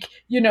 1 week,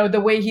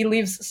 the way he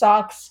leaves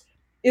socks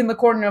in the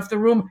corner of the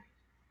room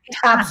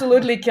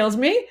absolutely kills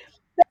me.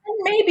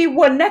 Maybe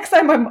when next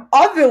time I'm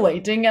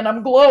ovulating and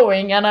I'm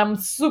glowing and I'm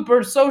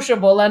super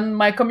sociable and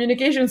my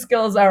communication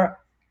skills are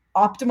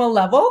optimal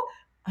level,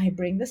 I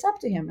bring this up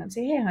to him and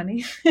say, hey,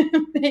 honey,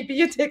 maybe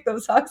you take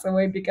those socks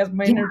away, because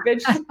my Yeah. inner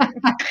bitch.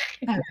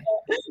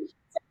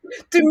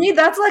 To me,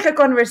 that's like a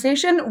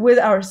conversation with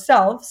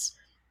ourselves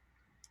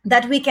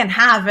that we can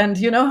have. And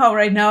you know how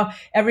right now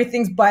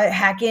everything's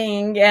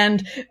biohacking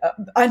and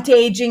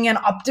anti-aging and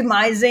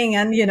optimizing,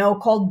 and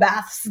cold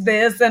baths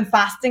this and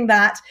fasting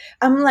that.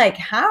 I'm like,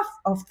 half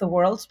of the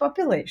world's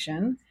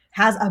population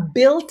has a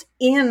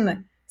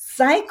built-in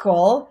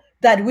cycle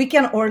that we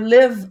can or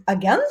live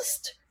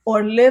against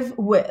or live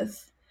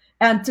with.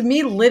 And to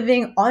me,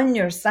 living on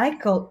your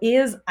cycle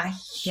is a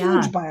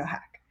Yeah. huge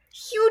biohack,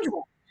 huge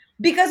one.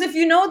 Because if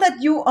you know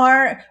that you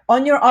are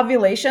on your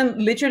ovulation,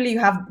 literally you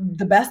have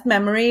the best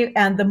memory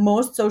and the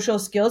most social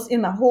skills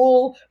in the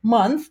whole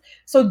month.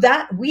 So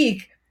that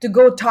week to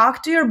go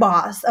talk to your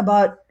boss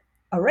about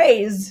a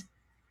raise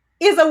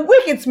is a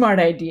wicked smart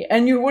idea,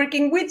 and you're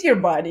working with your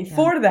body Yeah.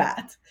 for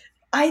that.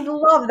 I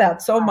love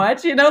that so Wow.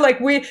 much. Like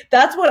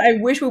that's what I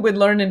wish we would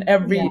learn in Yeah.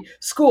 every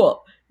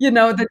school.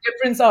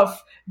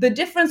 The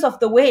difference of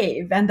the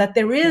wave, and that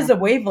there Yeah. is a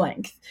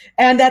wavelength,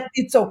 and that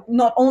it's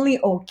not only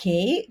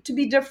okay to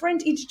be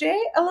different each day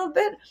a little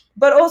bit,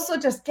 but also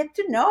just get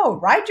to know,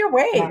 ride your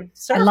Yeah. wave, I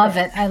surf love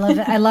it. it. I love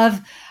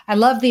it. I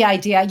love the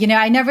idea.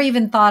 I never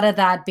even thought of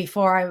that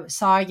before I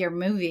saw your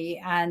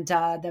movie and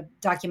the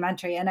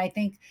documentary. And I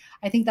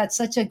think that's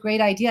such a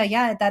great idea.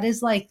 Yeah, that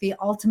is like the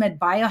ultimate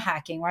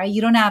biohacking, right?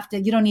 You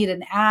don't need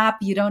an app,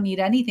 you don't need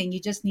anything.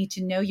 You just need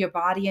to know your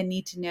body and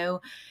need to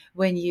know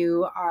when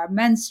you are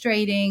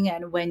menstruating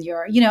and when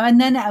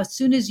and then as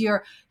soon as you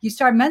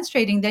start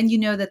menstruating, then you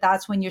know that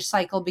that's when your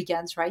cycle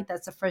begins, right?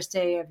 That's the first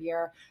day of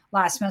your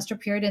last menstrual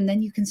period. And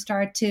then you can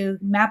start to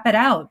map it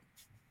out.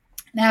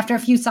 And after a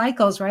few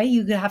cycles, right,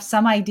 you have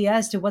some idea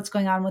as to what's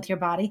going on with your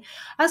body.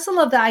 I also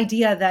love the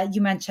idea that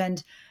you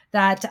mentioned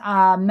that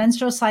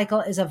menstrual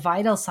cycle is a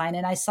vital sign.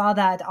 And I saw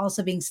that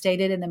also being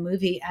stated in the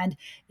movie. And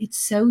it's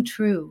so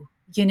true.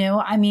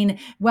 I mean,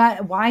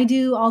 why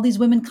do all these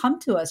women come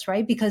to us,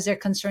 right? Because they're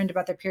concerned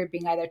about their period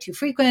being either too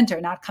frequent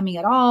or not coming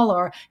at all,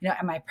 or,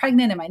 am I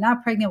pregnant? Am I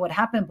not pregnant? What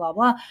happened? Blah,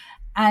 blah.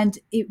 And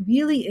it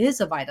really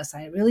is a vital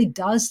sign. It really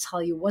does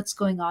tell you what's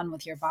going on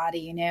with your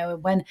body.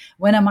 When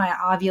am I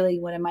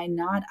ovulating? When am I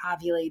not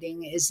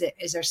ovulating? Is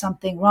there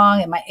something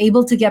wrong? Am I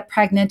able to get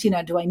pregnant?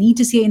 Do I need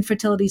to see an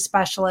infertility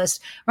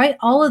specialist? Right?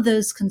 All of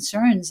those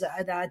concerns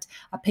that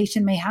a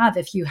patient may have.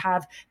 If you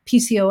have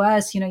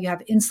PCOS, you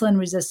have insulin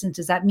resistance.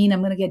 Does that mean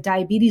I'm going to get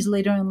diabetes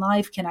later in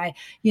life? Can I,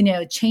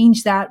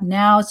 change that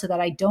now so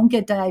that I don't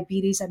get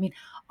diabetes? I mean,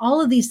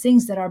 all of these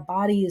things that our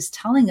body is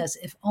telling us,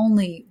 if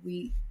only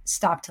we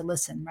stop to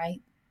listen,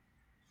 right?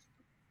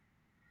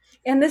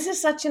 And this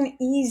is such an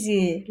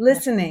easy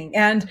listening.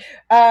 And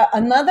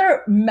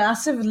another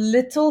massive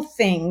little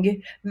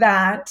thing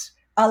that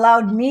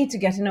allowed me to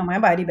get to know my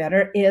body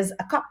better is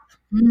a cup,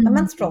 a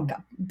menstrual Mm.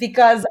 cup,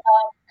 because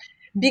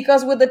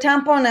with the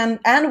tampon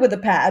and with the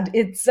pad,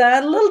 it's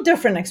a little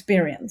different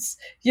experience.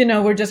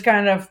 We're just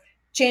kind of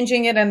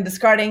changing it and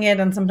discarding it,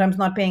 and sometimes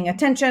not paying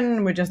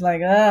attention. We're just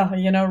like,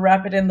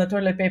 wrap it in the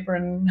toilet paper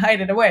and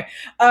hide it away.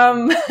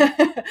 Um,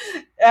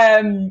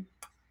 um,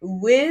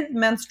 with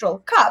menstrual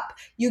cup,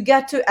 you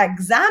get to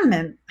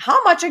examine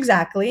how much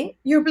exactly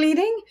you're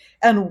bleeding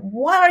and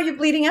what are you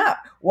bleeding out.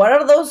 What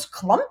are those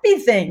clumpy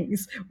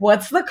things?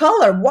 What's the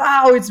color?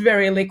 Wow, it's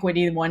very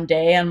liquidy one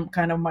day and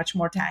kind of much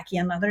more tacky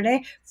another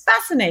day.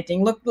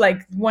 Fascinating. Look,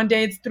 like one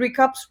day it's 3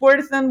 cups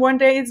worth and one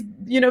day it's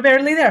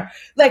barely there.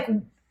 Like,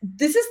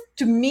 this is,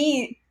 to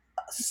me,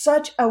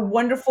 such a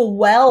wonderful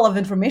well of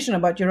information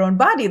about your own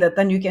body that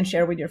then you can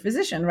share with your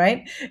physician,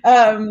 right?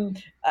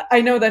 I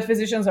know that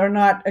physicians are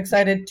not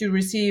excited to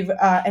receive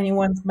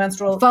anyone's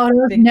menstrual Photos?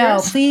 No,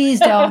 pictures. please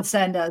don't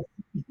send us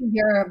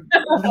your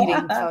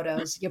bleeding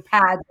photos, your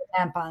pads,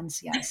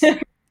 tampons. Yes.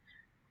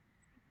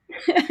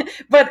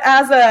 But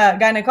as a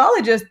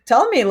gynecologist,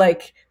 tell me,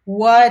 like,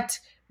 what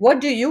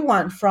do you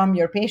want from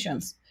your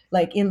patients,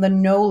 like in the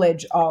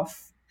knowledge of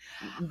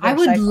I their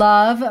would cycle?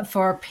 love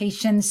for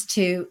patients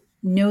to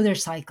know their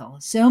cycle.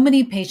 So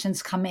many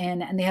patients come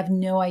in and they have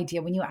no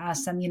idea when you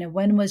ask them,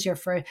 when was your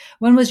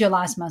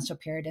last menstrual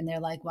period? And they're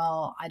like,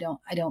 well, I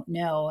don't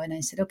know. And I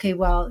said, okay,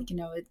 well,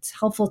 it's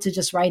helpful to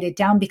just write it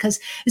down, because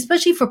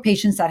especially for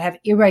patients that have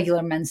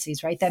irregular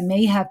menses, right? That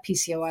may have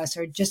PCOS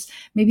or just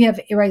maybe have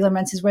irregular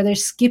menses where they're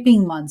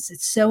skipping months.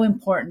 It's so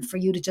important for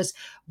you to just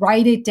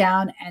write it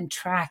down and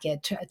track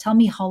it. Tell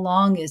me, how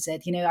long is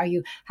it? Are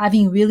you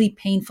having really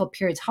painful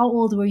periods? How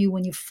old were you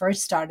when you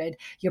first started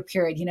your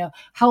period?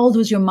 How old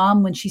was your mom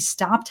when she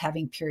stopped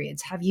having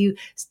periods? Have you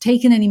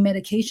taken any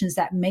medications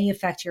that may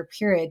affect your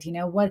period?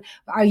 What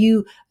are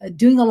you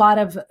doing? A lot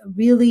of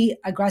really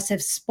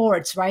aggressive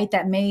sports, right?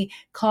 That may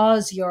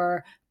cause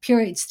your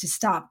periods to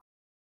stop.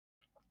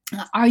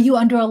 Are you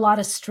under a lot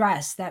of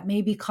stress that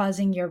may be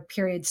causing your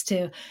periods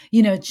to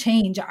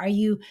change? Are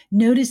you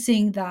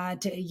noticing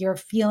that you're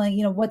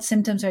feeling, what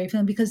symptoms are you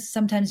feeling? Because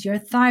sometimes your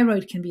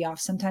thyroid can be off,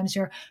 sometimes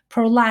your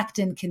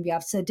prolactin can be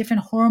off, so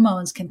different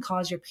hormones can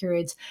cause your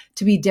periods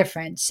to be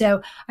different.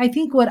 So I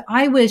think what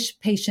I wish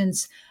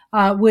patients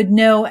would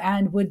know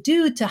and would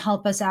do to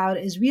help us out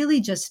is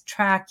really just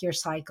track your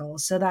cycle,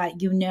 so that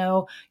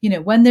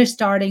when they're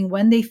starting,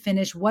 when they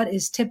finish, what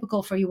is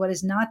typical for you, what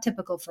is not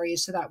typical for you,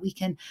 so that we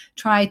can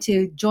try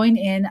to join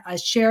in a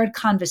shared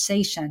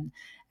conversation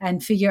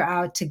and figure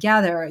out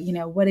together,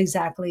 what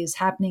exactly is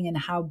happening and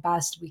how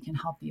best we can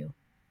help you.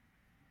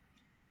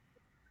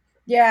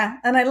 Yeah,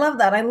 and I love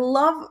that. I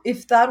love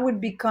if that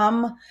would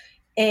become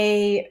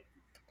a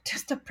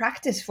just a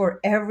practice for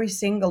every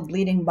single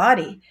bleeding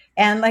body.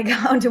 And like,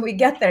 how do we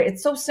get there?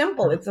 It's so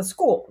simple. It's a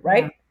school, Yeah.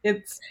 right?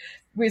 It's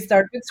we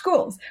start with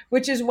schools,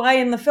 which is why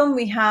in the film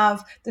we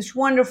have this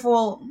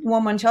wonderful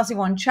woman, Chelsea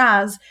Von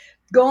Chaz,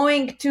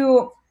 going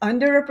to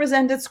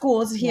underrepresented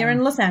schools here Yeah.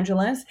 in Los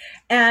Angeles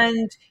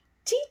and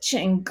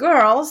teaching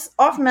girls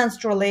of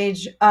menstrual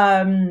age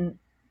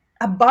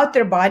about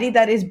their body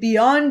that is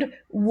beyond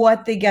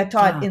what they get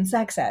taught Yeah. in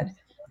sex ed.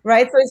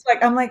 Right. So it's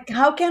like, I'm like,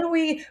 how can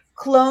we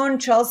clone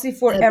Chelsea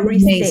for every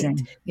state?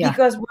 Amazing. Yeah.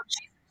 Because what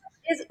she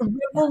is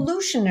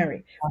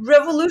revolutionary,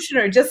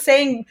 revolutionary. Just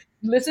saying,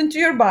 listen to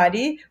your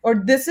body, or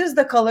this is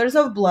the colors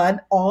of blood.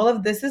 All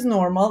of this is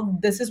normal.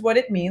 This is what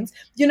it means.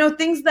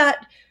 Things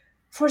that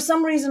for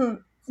some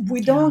reason we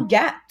Yeah. don't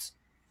get.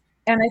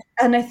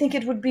 And I think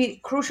it would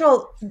be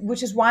crucial,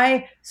 which is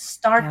why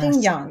starting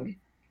Yes. young,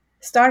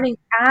 starting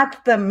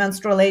at the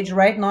menstrual age,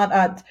 right? Not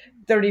at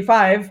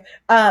 35,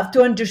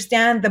 to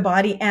understand the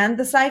body and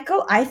the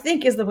cycle, I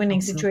think is the winning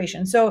Absolutely.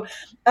 situation. So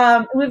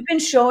we've been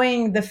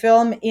showing the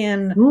film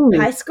in Ooh,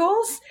 high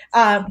schools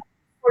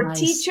for nice.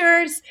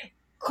 teachers.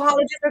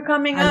 Colleges are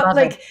coming I up. love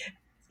it. Like,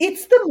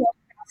 it's the most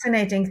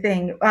fascinating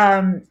thing.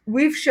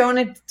 We've shown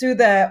it to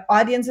the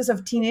audiences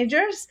of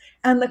teenagers,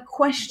 and the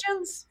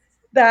questions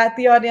that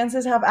the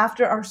audiences have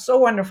after are so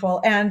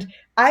wonderful. And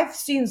I've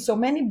seen so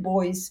many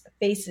boys'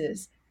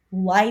 faces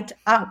light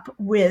up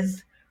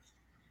with,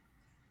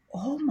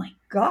 "Oh my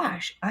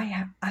gosh,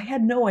 I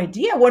had no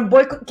idea." One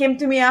boy came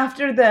to me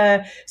after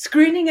the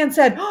screening and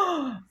said,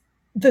 "Oh,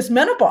 this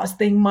menopause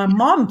thing, my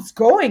mom's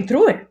going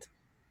through it."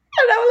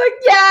 And I'm like,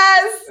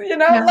 "Yes,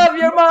 Yeah. love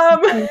your mom,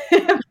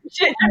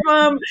 appreciate your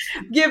mom,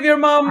 give your I,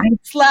 mom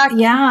slack."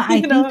 yeah, I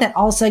you think know. that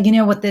also,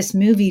 what this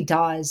movie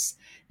does,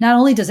 not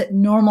only does it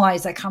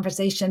normalize that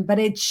conversation, but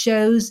it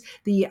shows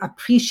the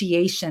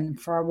appreciation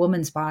for a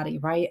woman's body,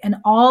 right? And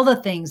all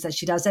the things that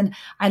she does. And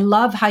I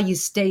love how you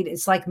state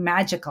it's like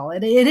magical.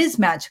 It is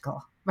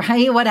magical,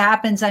 right? What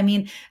happens,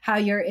 how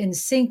you're in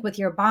sync with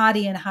your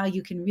body and how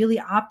you can really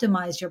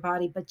optimize your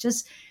body, but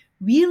just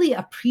really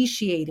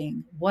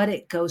appreciating what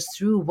it goes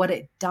through, what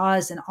it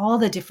does, and all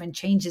the different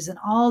changes and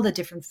all the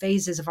different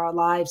phases of our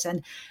lives.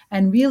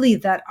 And really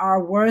that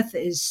our worth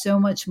is so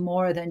much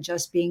more than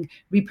just being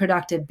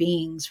reproductive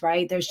beings,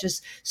 right? There's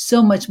just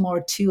so much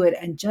more to it.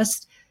 And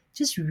just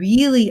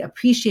really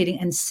appreciating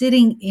and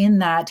sitting in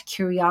that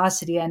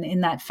curiosity and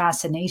in that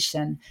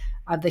fascination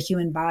of the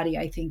human body,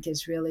 I think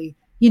is really,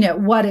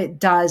 what it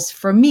does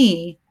for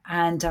me,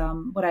 and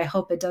what I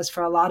hope it does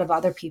for a lot of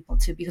other people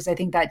too, because I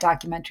think that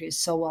documentary is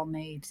so well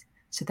made.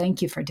 So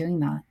thank you for doing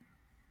that.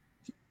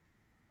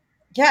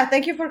 Yeah,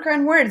 thank you for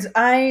kind words.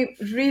 I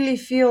really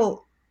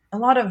feel a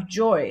lot of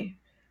joy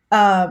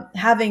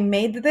having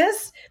made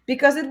this,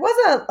 because it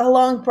was a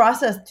long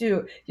process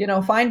to,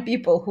 find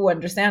people who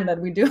understand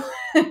that we do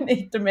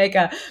need to make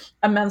a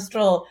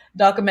menstrual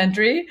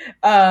documentary.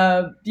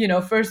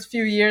 First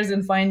few years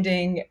in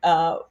finding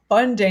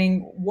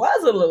funding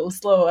was a little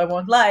slow, I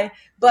won't lie,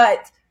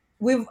 but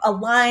we've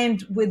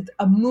aligned with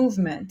a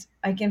movement.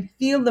 I can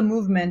feel the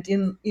movement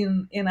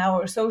in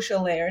our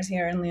social layers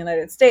here in the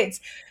United States,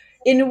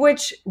 in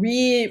which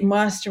we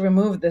must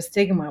remove the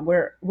stigma.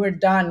 We're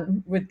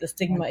done with the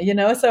stigma,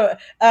 So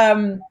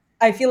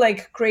I feel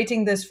like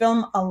creating this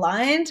film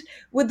aligned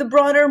with the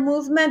broader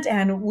movement,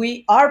 and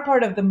we are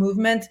part of the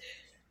movement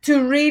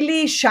to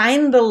really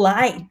shine the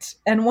light.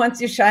 And once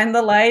you shine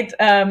the light,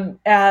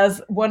 as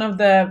one of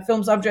the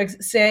film's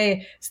objects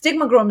say,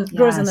 stigma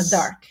grows in the Yes.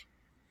 dark.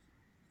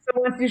 So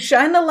once you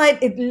shine the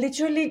light, it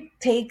literally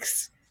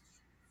takes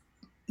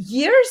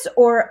years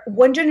or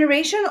one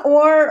generation,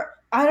 or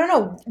I don't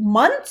know,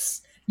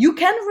 months. You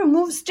can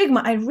remove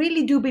stigma. I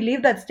really do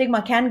believe that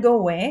stigma can go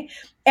away.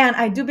 And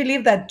I do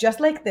believe that just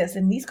like this,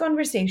 in these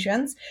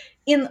conversations,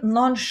 in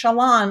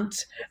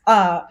nonchalant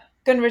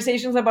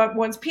conversations about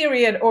one's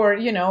period, or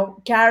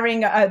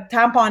carrying a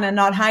tampon and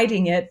not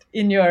hiding it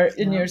in your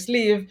Yeah.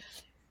 sleeve,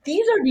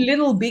 these are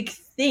little big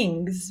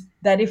things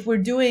that if we're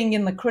doing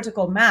in the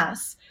critical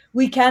mass,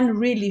 we can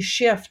really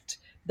shift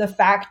the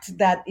fact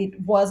that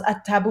it was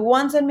a taboo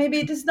once and maybe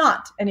it is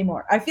not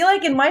anymore. I feel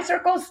like in my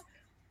circles,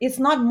 it's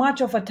not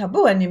much of a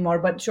taboo anymore,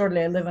 but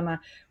surely I live in a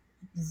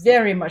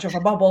very much of a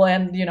bubble,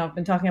 and I've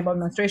been talking about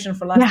menstruation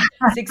for the Yeah.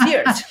 last 6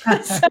 years.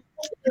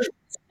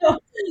 So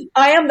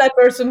I am that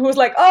person who's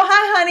like, "Oh,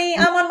 hi honey,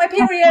 I'm on my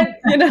period,"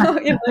 in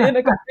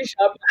a coffee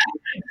shop,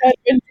 and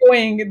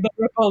enjoying the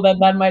ripple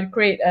that might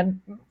create,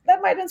 and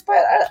that might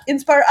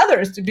inspire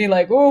others to be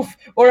like, "Oof,"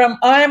 or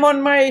I'm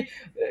on my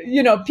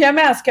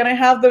PMS. Can I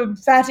have the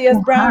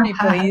fattiest brownie,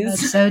 That's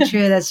please? so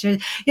true. That's true.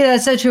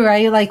 That's so true,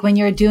 right? Like when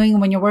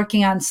you're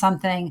working on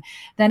something,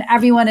 then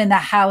everyone in the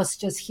house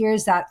just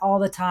hears that all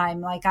the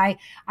time. Like I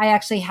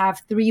actually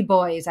have three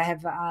boys. I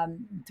have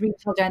three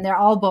children. They're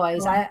all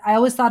boys. Wow. I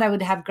always thought I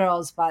would have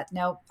girls, but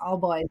no, all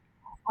boys.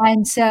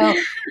 And so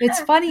it's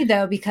funny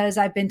though, because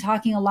I've been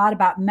talking a lot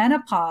about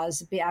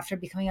menopause after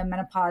becoming a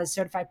menopause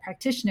certified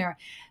practitioner.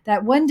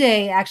 That one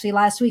day, actually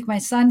last week, my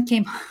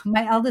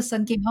eldest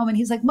son came home and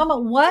he's like, Mama,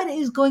 what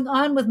is going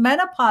on with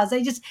menopause?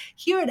 I just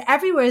hear it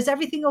everywhere. Is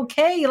everything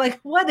okay? Like,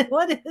 what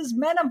is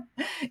menopause?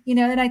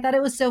 And I thought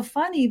it was so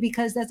funny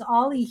because that's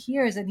all he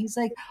hears. And he's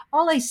like,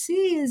 all I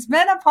see is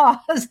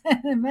menopause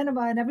and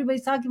menopause, and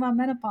everybody's talking about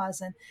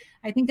menopause. And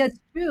I think that's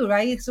true,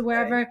 right? So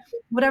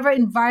whatever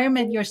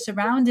environment you're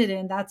surrounded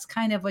in, that's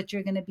kind of what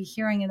you're going to be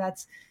hearing. And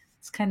it's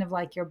kind of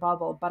like your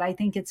bubble. But I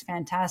think it's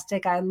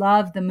fantastic. I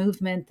love the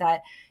movement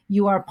that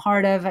you are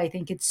part of. I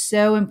think it's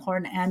so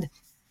important. And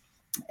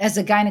as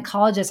a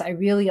gynecologist, I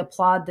really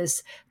applaud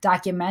this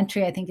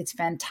documentary. I think it's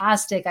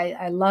fantastic.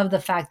 I love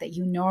the fact that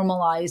you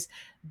normalize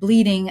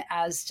bleeding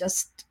as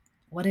just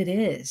what it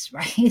is,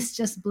 right? It's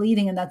just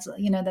bleeding, and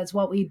that's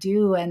what we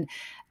do. And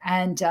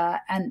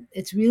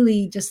it's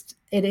really just,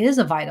 it is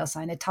a vital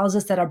sign. It tells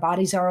us that our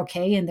bodies are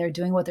okay and they're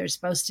doing what they're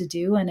supposed to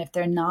do. And if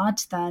they're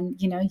not, then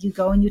you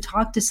go and you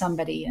talk to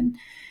somebody and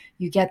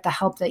you get the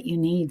help that you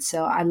need.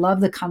 So I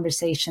love the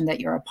conversation that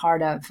you're a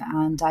part of.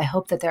 And I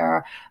hope that there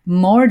are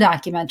more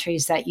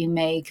documentaries that you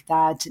make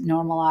that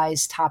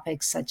normalize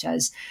topics such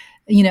as,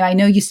 I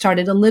know you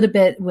started a little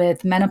bit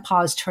with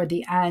menopause toward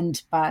the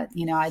end, but,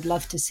 I'd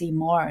love to see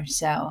more.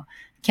 So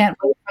can't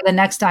wait for the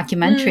next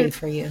documentary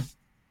for you.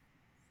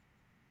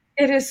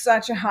 It is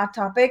such a hot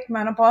topic,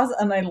 menopause,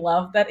 and I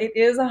love that it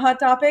is a hot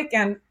topic.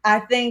 And I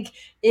think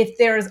if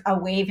there's a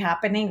wave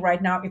happening right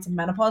now, it's a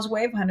menopause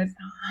wave,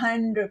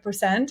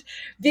 100%.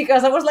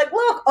 Because I was like,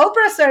 look,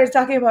 Oprah started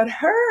talking about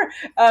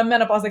her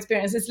menopause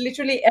experience. It's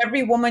literally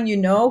every woman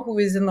who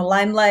is in the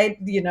limelight,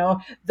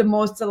 the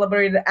most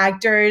celebrated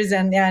actors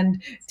and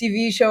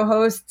TV show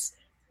hosts.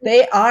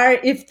 They are,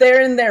 if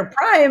they're in their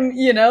prime,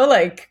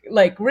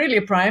 like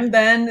really prime,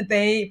 then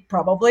they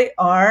probably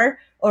are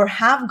or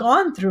have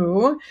gone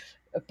through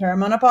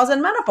perimenopause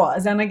and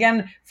menopause. And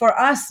again, for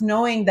us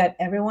knowing that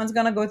everyone's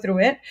going to go through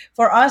it,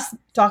 for us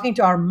talking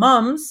to our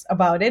moms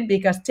about it,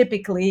 because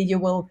typically you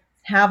will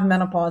have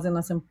menopause in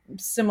a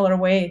similar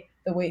way,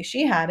 the way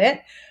she had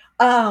it.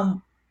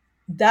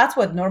 That's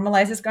what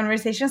normalizes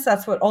conversations.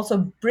 That's what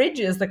also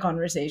bridges the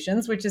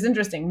conversations, which is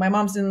interesting. My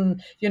mom's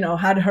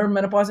had her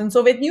menopause in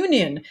Soviet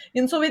Union.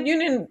 In Soviet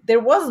Union, there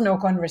was no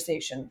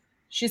conversation.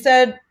 She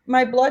said,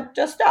 my blood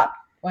just stopped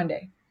one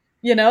day.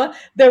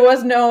 There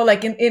was no,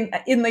 like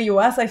in the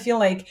US, I feel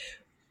like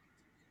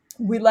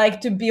we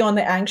like to be on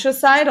the anxious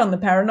side, on the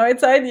paranoid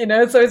side,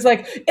 so it's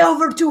like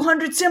over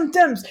 200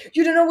 symptoms.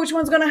 You don't know which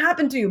one's going to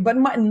happen to you, but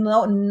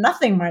no,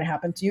 nothing might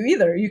happen to you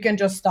either. You can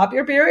just stop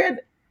your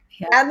period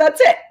and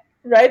that's it,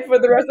 right? For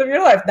the rest of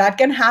your life. That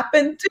can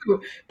happen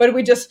too. But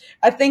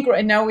I think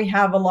right now we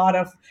have a lot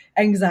of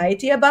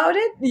anxiety about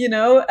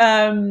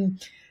it,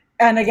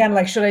 and again,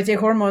 like, should I take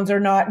hormones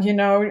or not?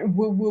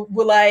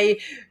 Will I,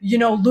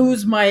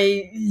 lose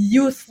my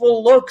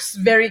youthful looks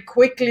very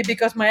quickly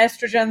because my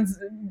estrogen's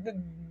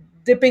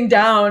dipping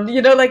down?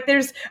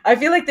 I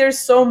feel like there's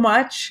so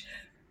much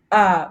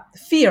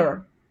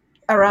fear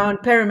around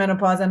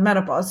perimenopause and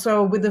menopause.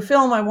 So with the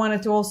film, I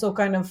wanted to also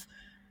kind of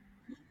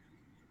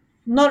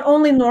not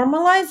only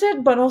normalize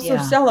it, but also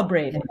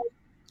celebrate it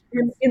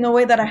in a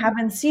way that I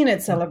haven't seen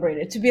it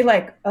celebrated, to be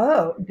like,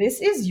 oh,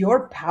 this is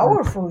your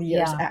powerful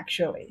years,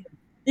 actually.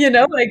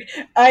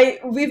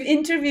 We've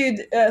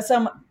interviewed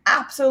some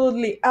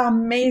absolutely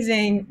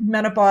amazing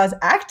menopause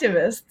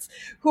activists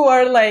who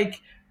are like,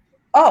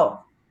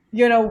 oh,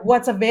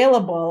 what's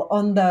available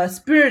on the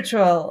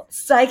spiritual,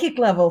 psychic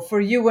level for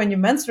you when you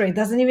menstruate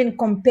doesn't even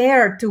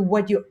compare to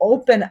what you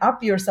open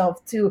up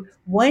yourself to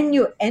when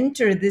you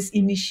enter this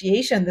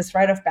initiation, this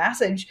rite of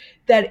passage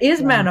that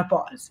is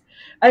menopause.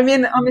 I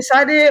mean,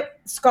 Amisade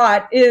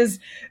Scott is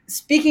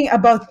speaking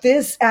about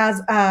this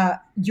as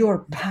your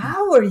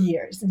power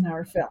years in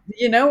our film.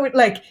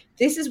 Like,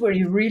 this is where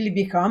you really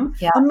become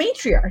a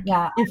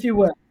matriarch, if you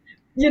will.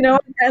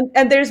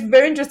 And there's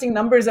very interesting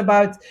numbers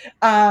about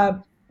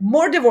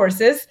more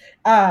divorces,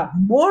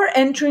 more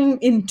entering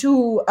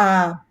into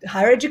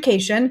higher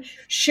education,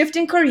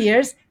 shifting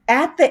careers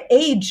at the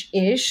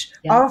age-ish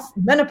of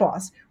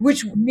menopause,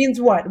 which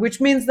means what? Which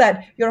means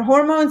that your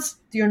hormones,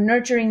 your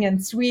nurturing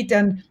and sweet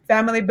and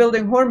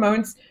family-building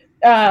hormones,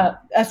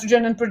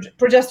 estrogen and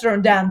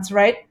progesterone dance,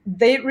 right?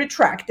 They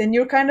retract, and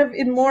you're kind of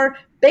in more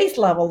base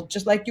level,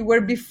 just like you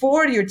were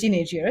before your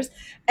teenage years.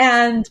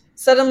 And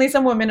suddenly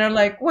some women are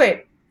like,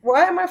 wait,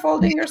 why am I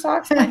folding your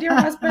socks, my dear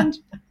husband?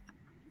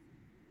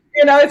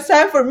 It's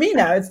time for me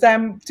now. It's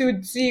time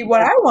to see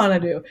what I want to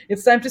do.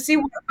 It's time to see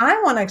what I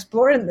want to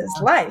explore in this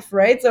life,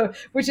 right? So,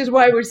 which is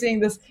why we're seeing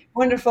this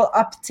wonderful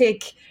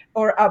uptick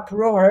or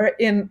uproar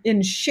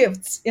in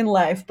shifts in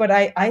life. But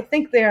I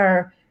think they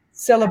are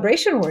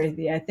celebration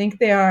worthy. I think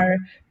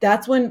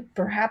that's when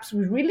perhaps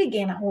we really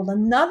gain a whole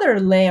another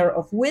layer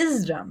of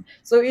wisdom.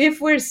 So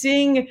if we're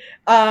seeing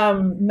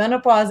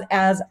menopause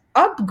as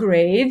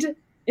upgrade,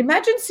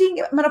 imagine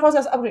seeing menopause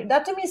as upgrade.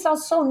 That to me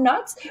sounds so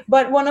nuts.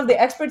 But one of the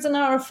experts in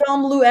our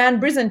film, Luann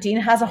Brizantine,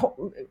 has a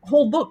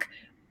whole book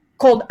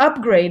called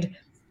Upgrade,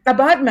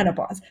 about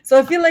menopause. So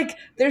I feel like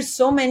there's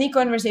so many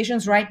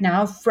conversations right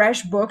now,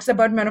 fresh books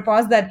about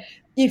menopause, that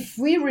if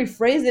we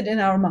rephrase it in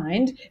our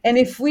mind and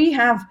if we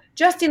have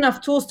just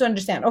enough tools to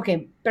understand,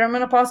 okay,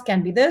 perimenopause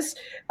can be this,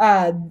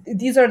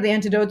 these are the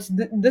antidotes,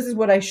 this is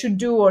what I should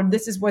do, or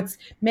this is what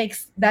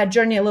makes that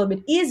journey a little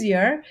bit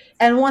easier.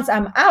 And once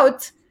I'm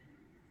out,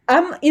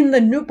 I'm in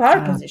the new power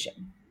Yeah.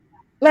 position.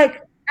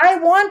 Like, I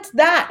want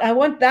that. I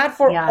want that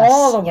for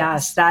all Yes, of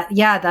yes,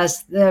 us.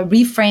 that's the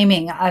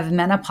reframing of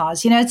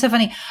menopause. It's so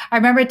funny. I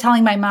remember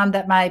telling my mom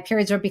that my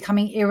periods were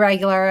becoming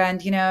irregular,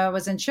 and I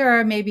wasn't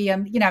sure. Maybe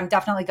I'm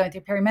definitely going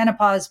through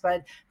perimenopause,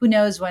 but who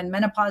knows when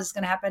menopause is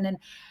going to happen?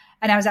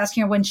 And I was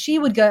asking her when she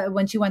went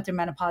through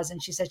menopause,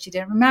 and she said she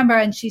didn't remember.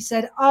 And she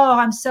said, "Oh,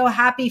 I'm so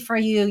happy for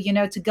you,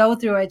 to go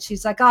through it."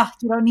 She's like, "Oh,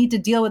 you don't need to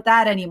deal with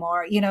that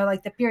anymore."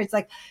 Like the periods,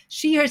 like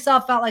she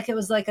herself felt like it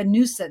was like a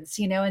nuisance,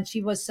 and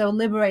she was so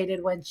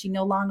liberated when she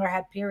no longer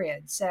had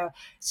periods.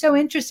 So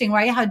interesting,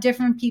 right? How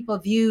different people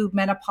view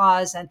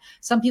menopause, and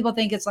some people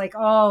think it's like,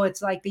 oh,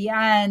 it's like the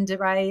end,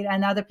 right?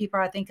 And other people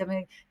are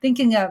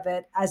thinking of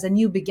it as a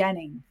new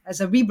beginning,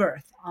 as a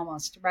rebirth,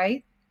 almost,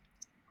 right?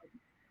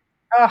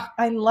 Oh,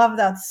 I love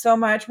that so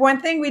much.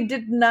 One thing we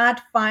did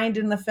not find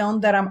in the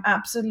film that I'm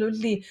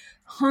absolutely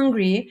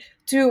hungry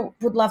to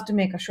would love to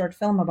make a short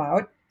film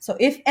about. So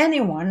if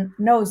anyone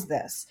knows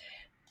this,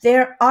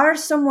 there are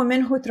some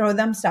women who throw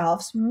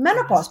themselves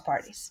menopause Yes.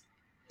 parties.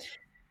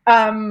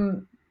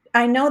 Um,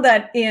 I know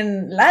that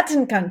in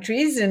Latin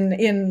countries,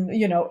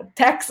 in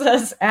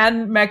Texas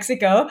and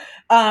Mexico,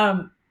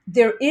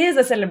 there is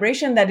a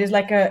celebration that is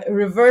like a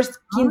reversed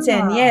Ah,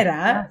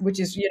 quinceañera, yes, which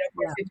is for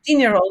yeah.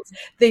 15-year-olds.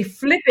 They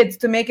flip it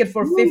to make it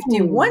for Ooh,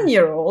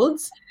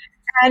 51-year-olds,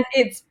 and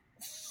it's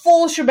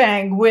full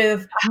shebang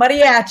with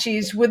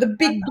mariachis, with a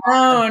big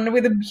gown,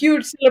 with a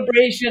huge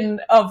celebration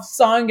of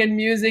song and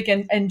music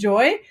and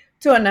joy,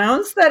 to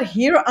announce that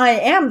here I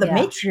am, the yeah,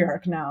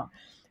 matriarch now.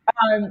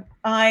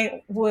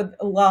 I would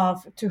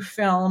love to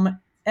film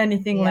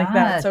anything like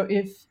that. yeah. So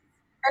if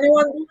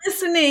anyone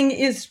listening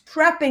is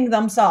prepping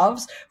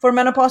themselves for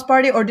menopause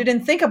party or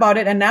didn't think about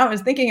it and now is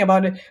thinking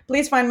about it,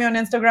 please find me on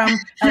Instagram,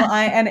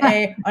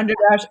 Lina_YTE.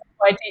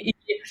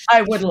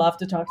 I would love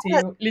to talk to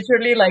you.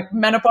 Literally, like,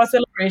 menopause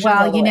celebrations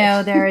Well, all the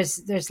way.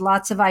 there's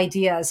lots of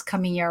ideas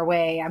coming your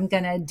way. I'm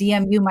gonna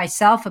DM you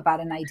myself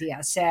about an idea,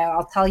 so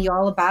I'll tell you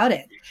all about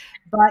it.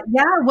 But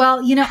yeah, well,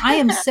 I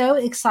am so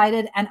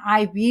excited, and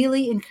I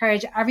really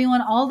encourage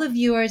everyone, all the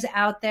viewers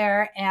out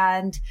there,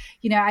 and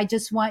I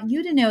just want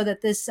you to know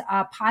that this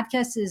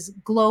podcast is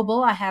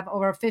global. I have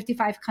over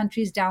 55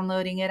 countries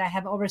downloading it. I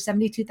have over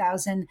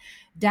 72,000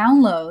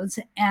 downloads,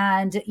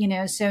 and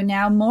so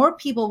now more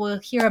people will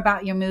hear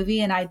about your movie,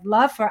 and I'd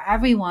love for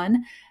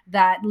everyone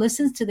that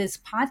listens to this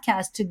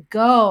podcast to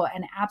go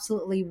and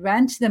absolutely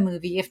rent the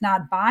movie, if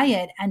not buy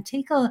it, and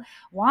take a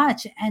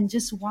watch and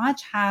just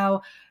watch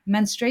how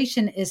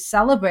menstruation is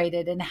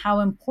celebrated and how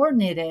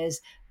important it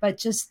is, but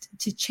just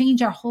to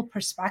change our whole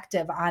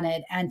perspective on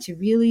it and to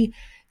really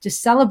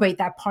just celebrate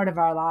that part of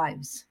our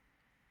lives.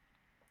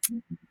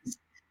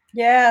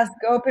 Yes,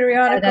 go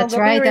periodical, That's go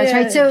right. That's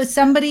right. So periods.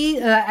 somebody,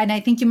 and I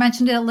think you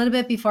mentioned it a little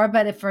bit before,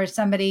 but if for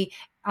somebody,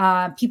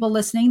 people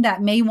listening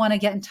that may want to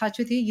get in touch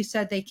with you, you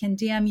said they can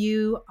DM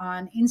you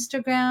on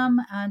Instagram.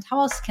 And how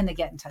else can they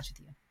get in touch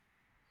with you?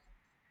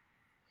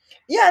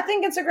 Yeah, I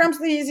think Instagram's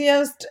the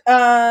easiest.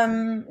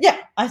 Yeah,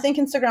 I think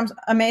Instagram's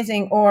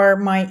amazing, or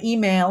my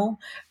email,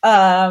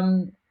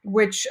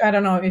 which I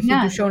don't know if you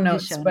Yeah, do show we'll do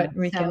notes, show but notes.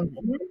 we So can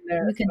put it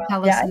there you as can well.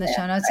 tell us Yeah, in the yeah.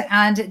 show notes,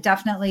 and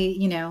definitely,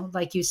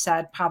 like you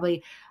said,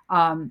 probably,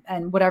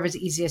 and whatever's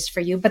easiest for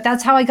you. But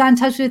that's how I got in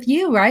touch with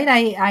you, right?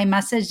 I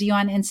messaged you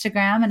on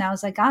Instagram, and I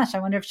was like, gosh, I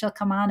wonder if she'll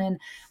come on. And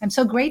I'm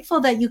so grateful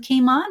that you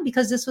came on,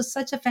 because this was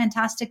such a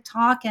fantastic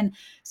talk and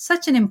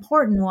such an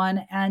important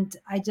one. And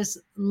I just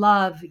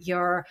love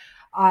your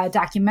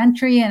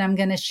documentary, and I'm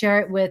going to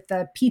share it with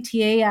the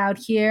PTA out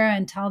here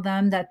and tell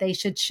them that they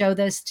should show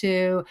this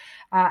to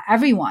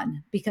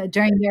everyone, because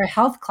during their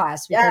health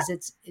class, Yeah, because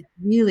it's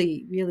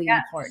really really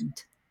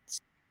important.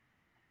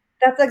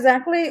 that's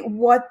exactly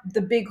what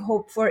the big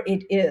hope for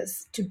it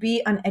is, to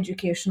be an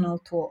educational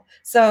tool.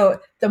 So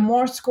the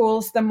more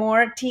schools, the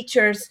more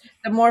teachers,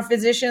 the more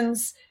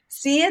physicians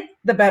see it,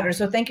 the better.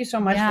 So thank you so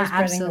much for Yeah,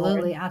 spreading the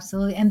absolutely, word.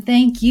 absolutely. And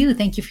thank you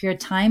for your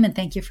time, and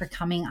thank you for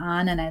coming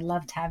on, and I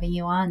loved having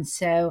you on.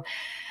 So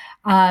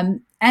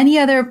any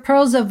other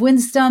pearls of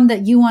wisdom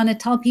that you want to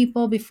tell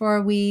people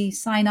before we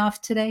sign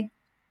off today?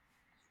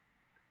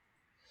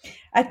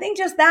 I think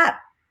just that.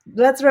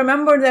 Let's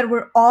remember that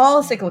we're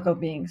all cyclical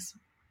beings,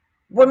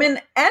 women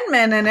and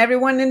men, and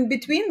everyone in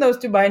between those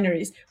two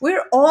binaries.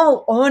 We're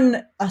all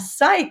on a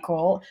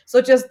cycle.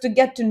 So just to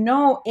get to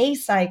know a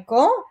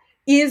cycle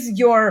is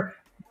your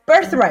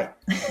birthright.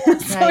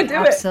 That's So right. do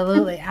it.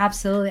 Absolutely.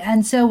 Absolutely.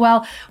 And so,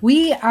 well,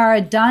 we are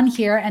done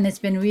here, and it's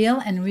been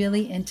real and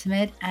really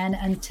intimate. And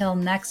until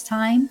next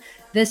time,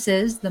 this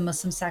is the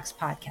Muslim Sex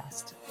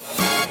Podcast.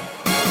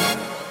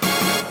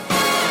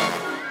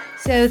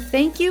 So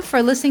thank you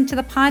for listening to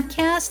the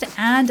podcast,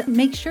 and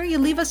make sure you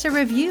leave us a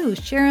review,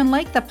 share and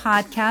like the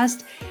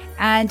podcast,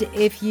 And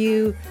if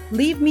you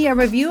leave me a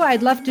review,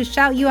 I'd love to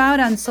shout you out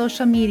on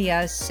social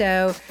media.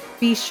 So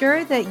be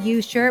sure that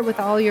you share it with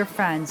all your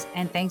friends.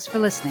 And thanks for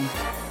listening.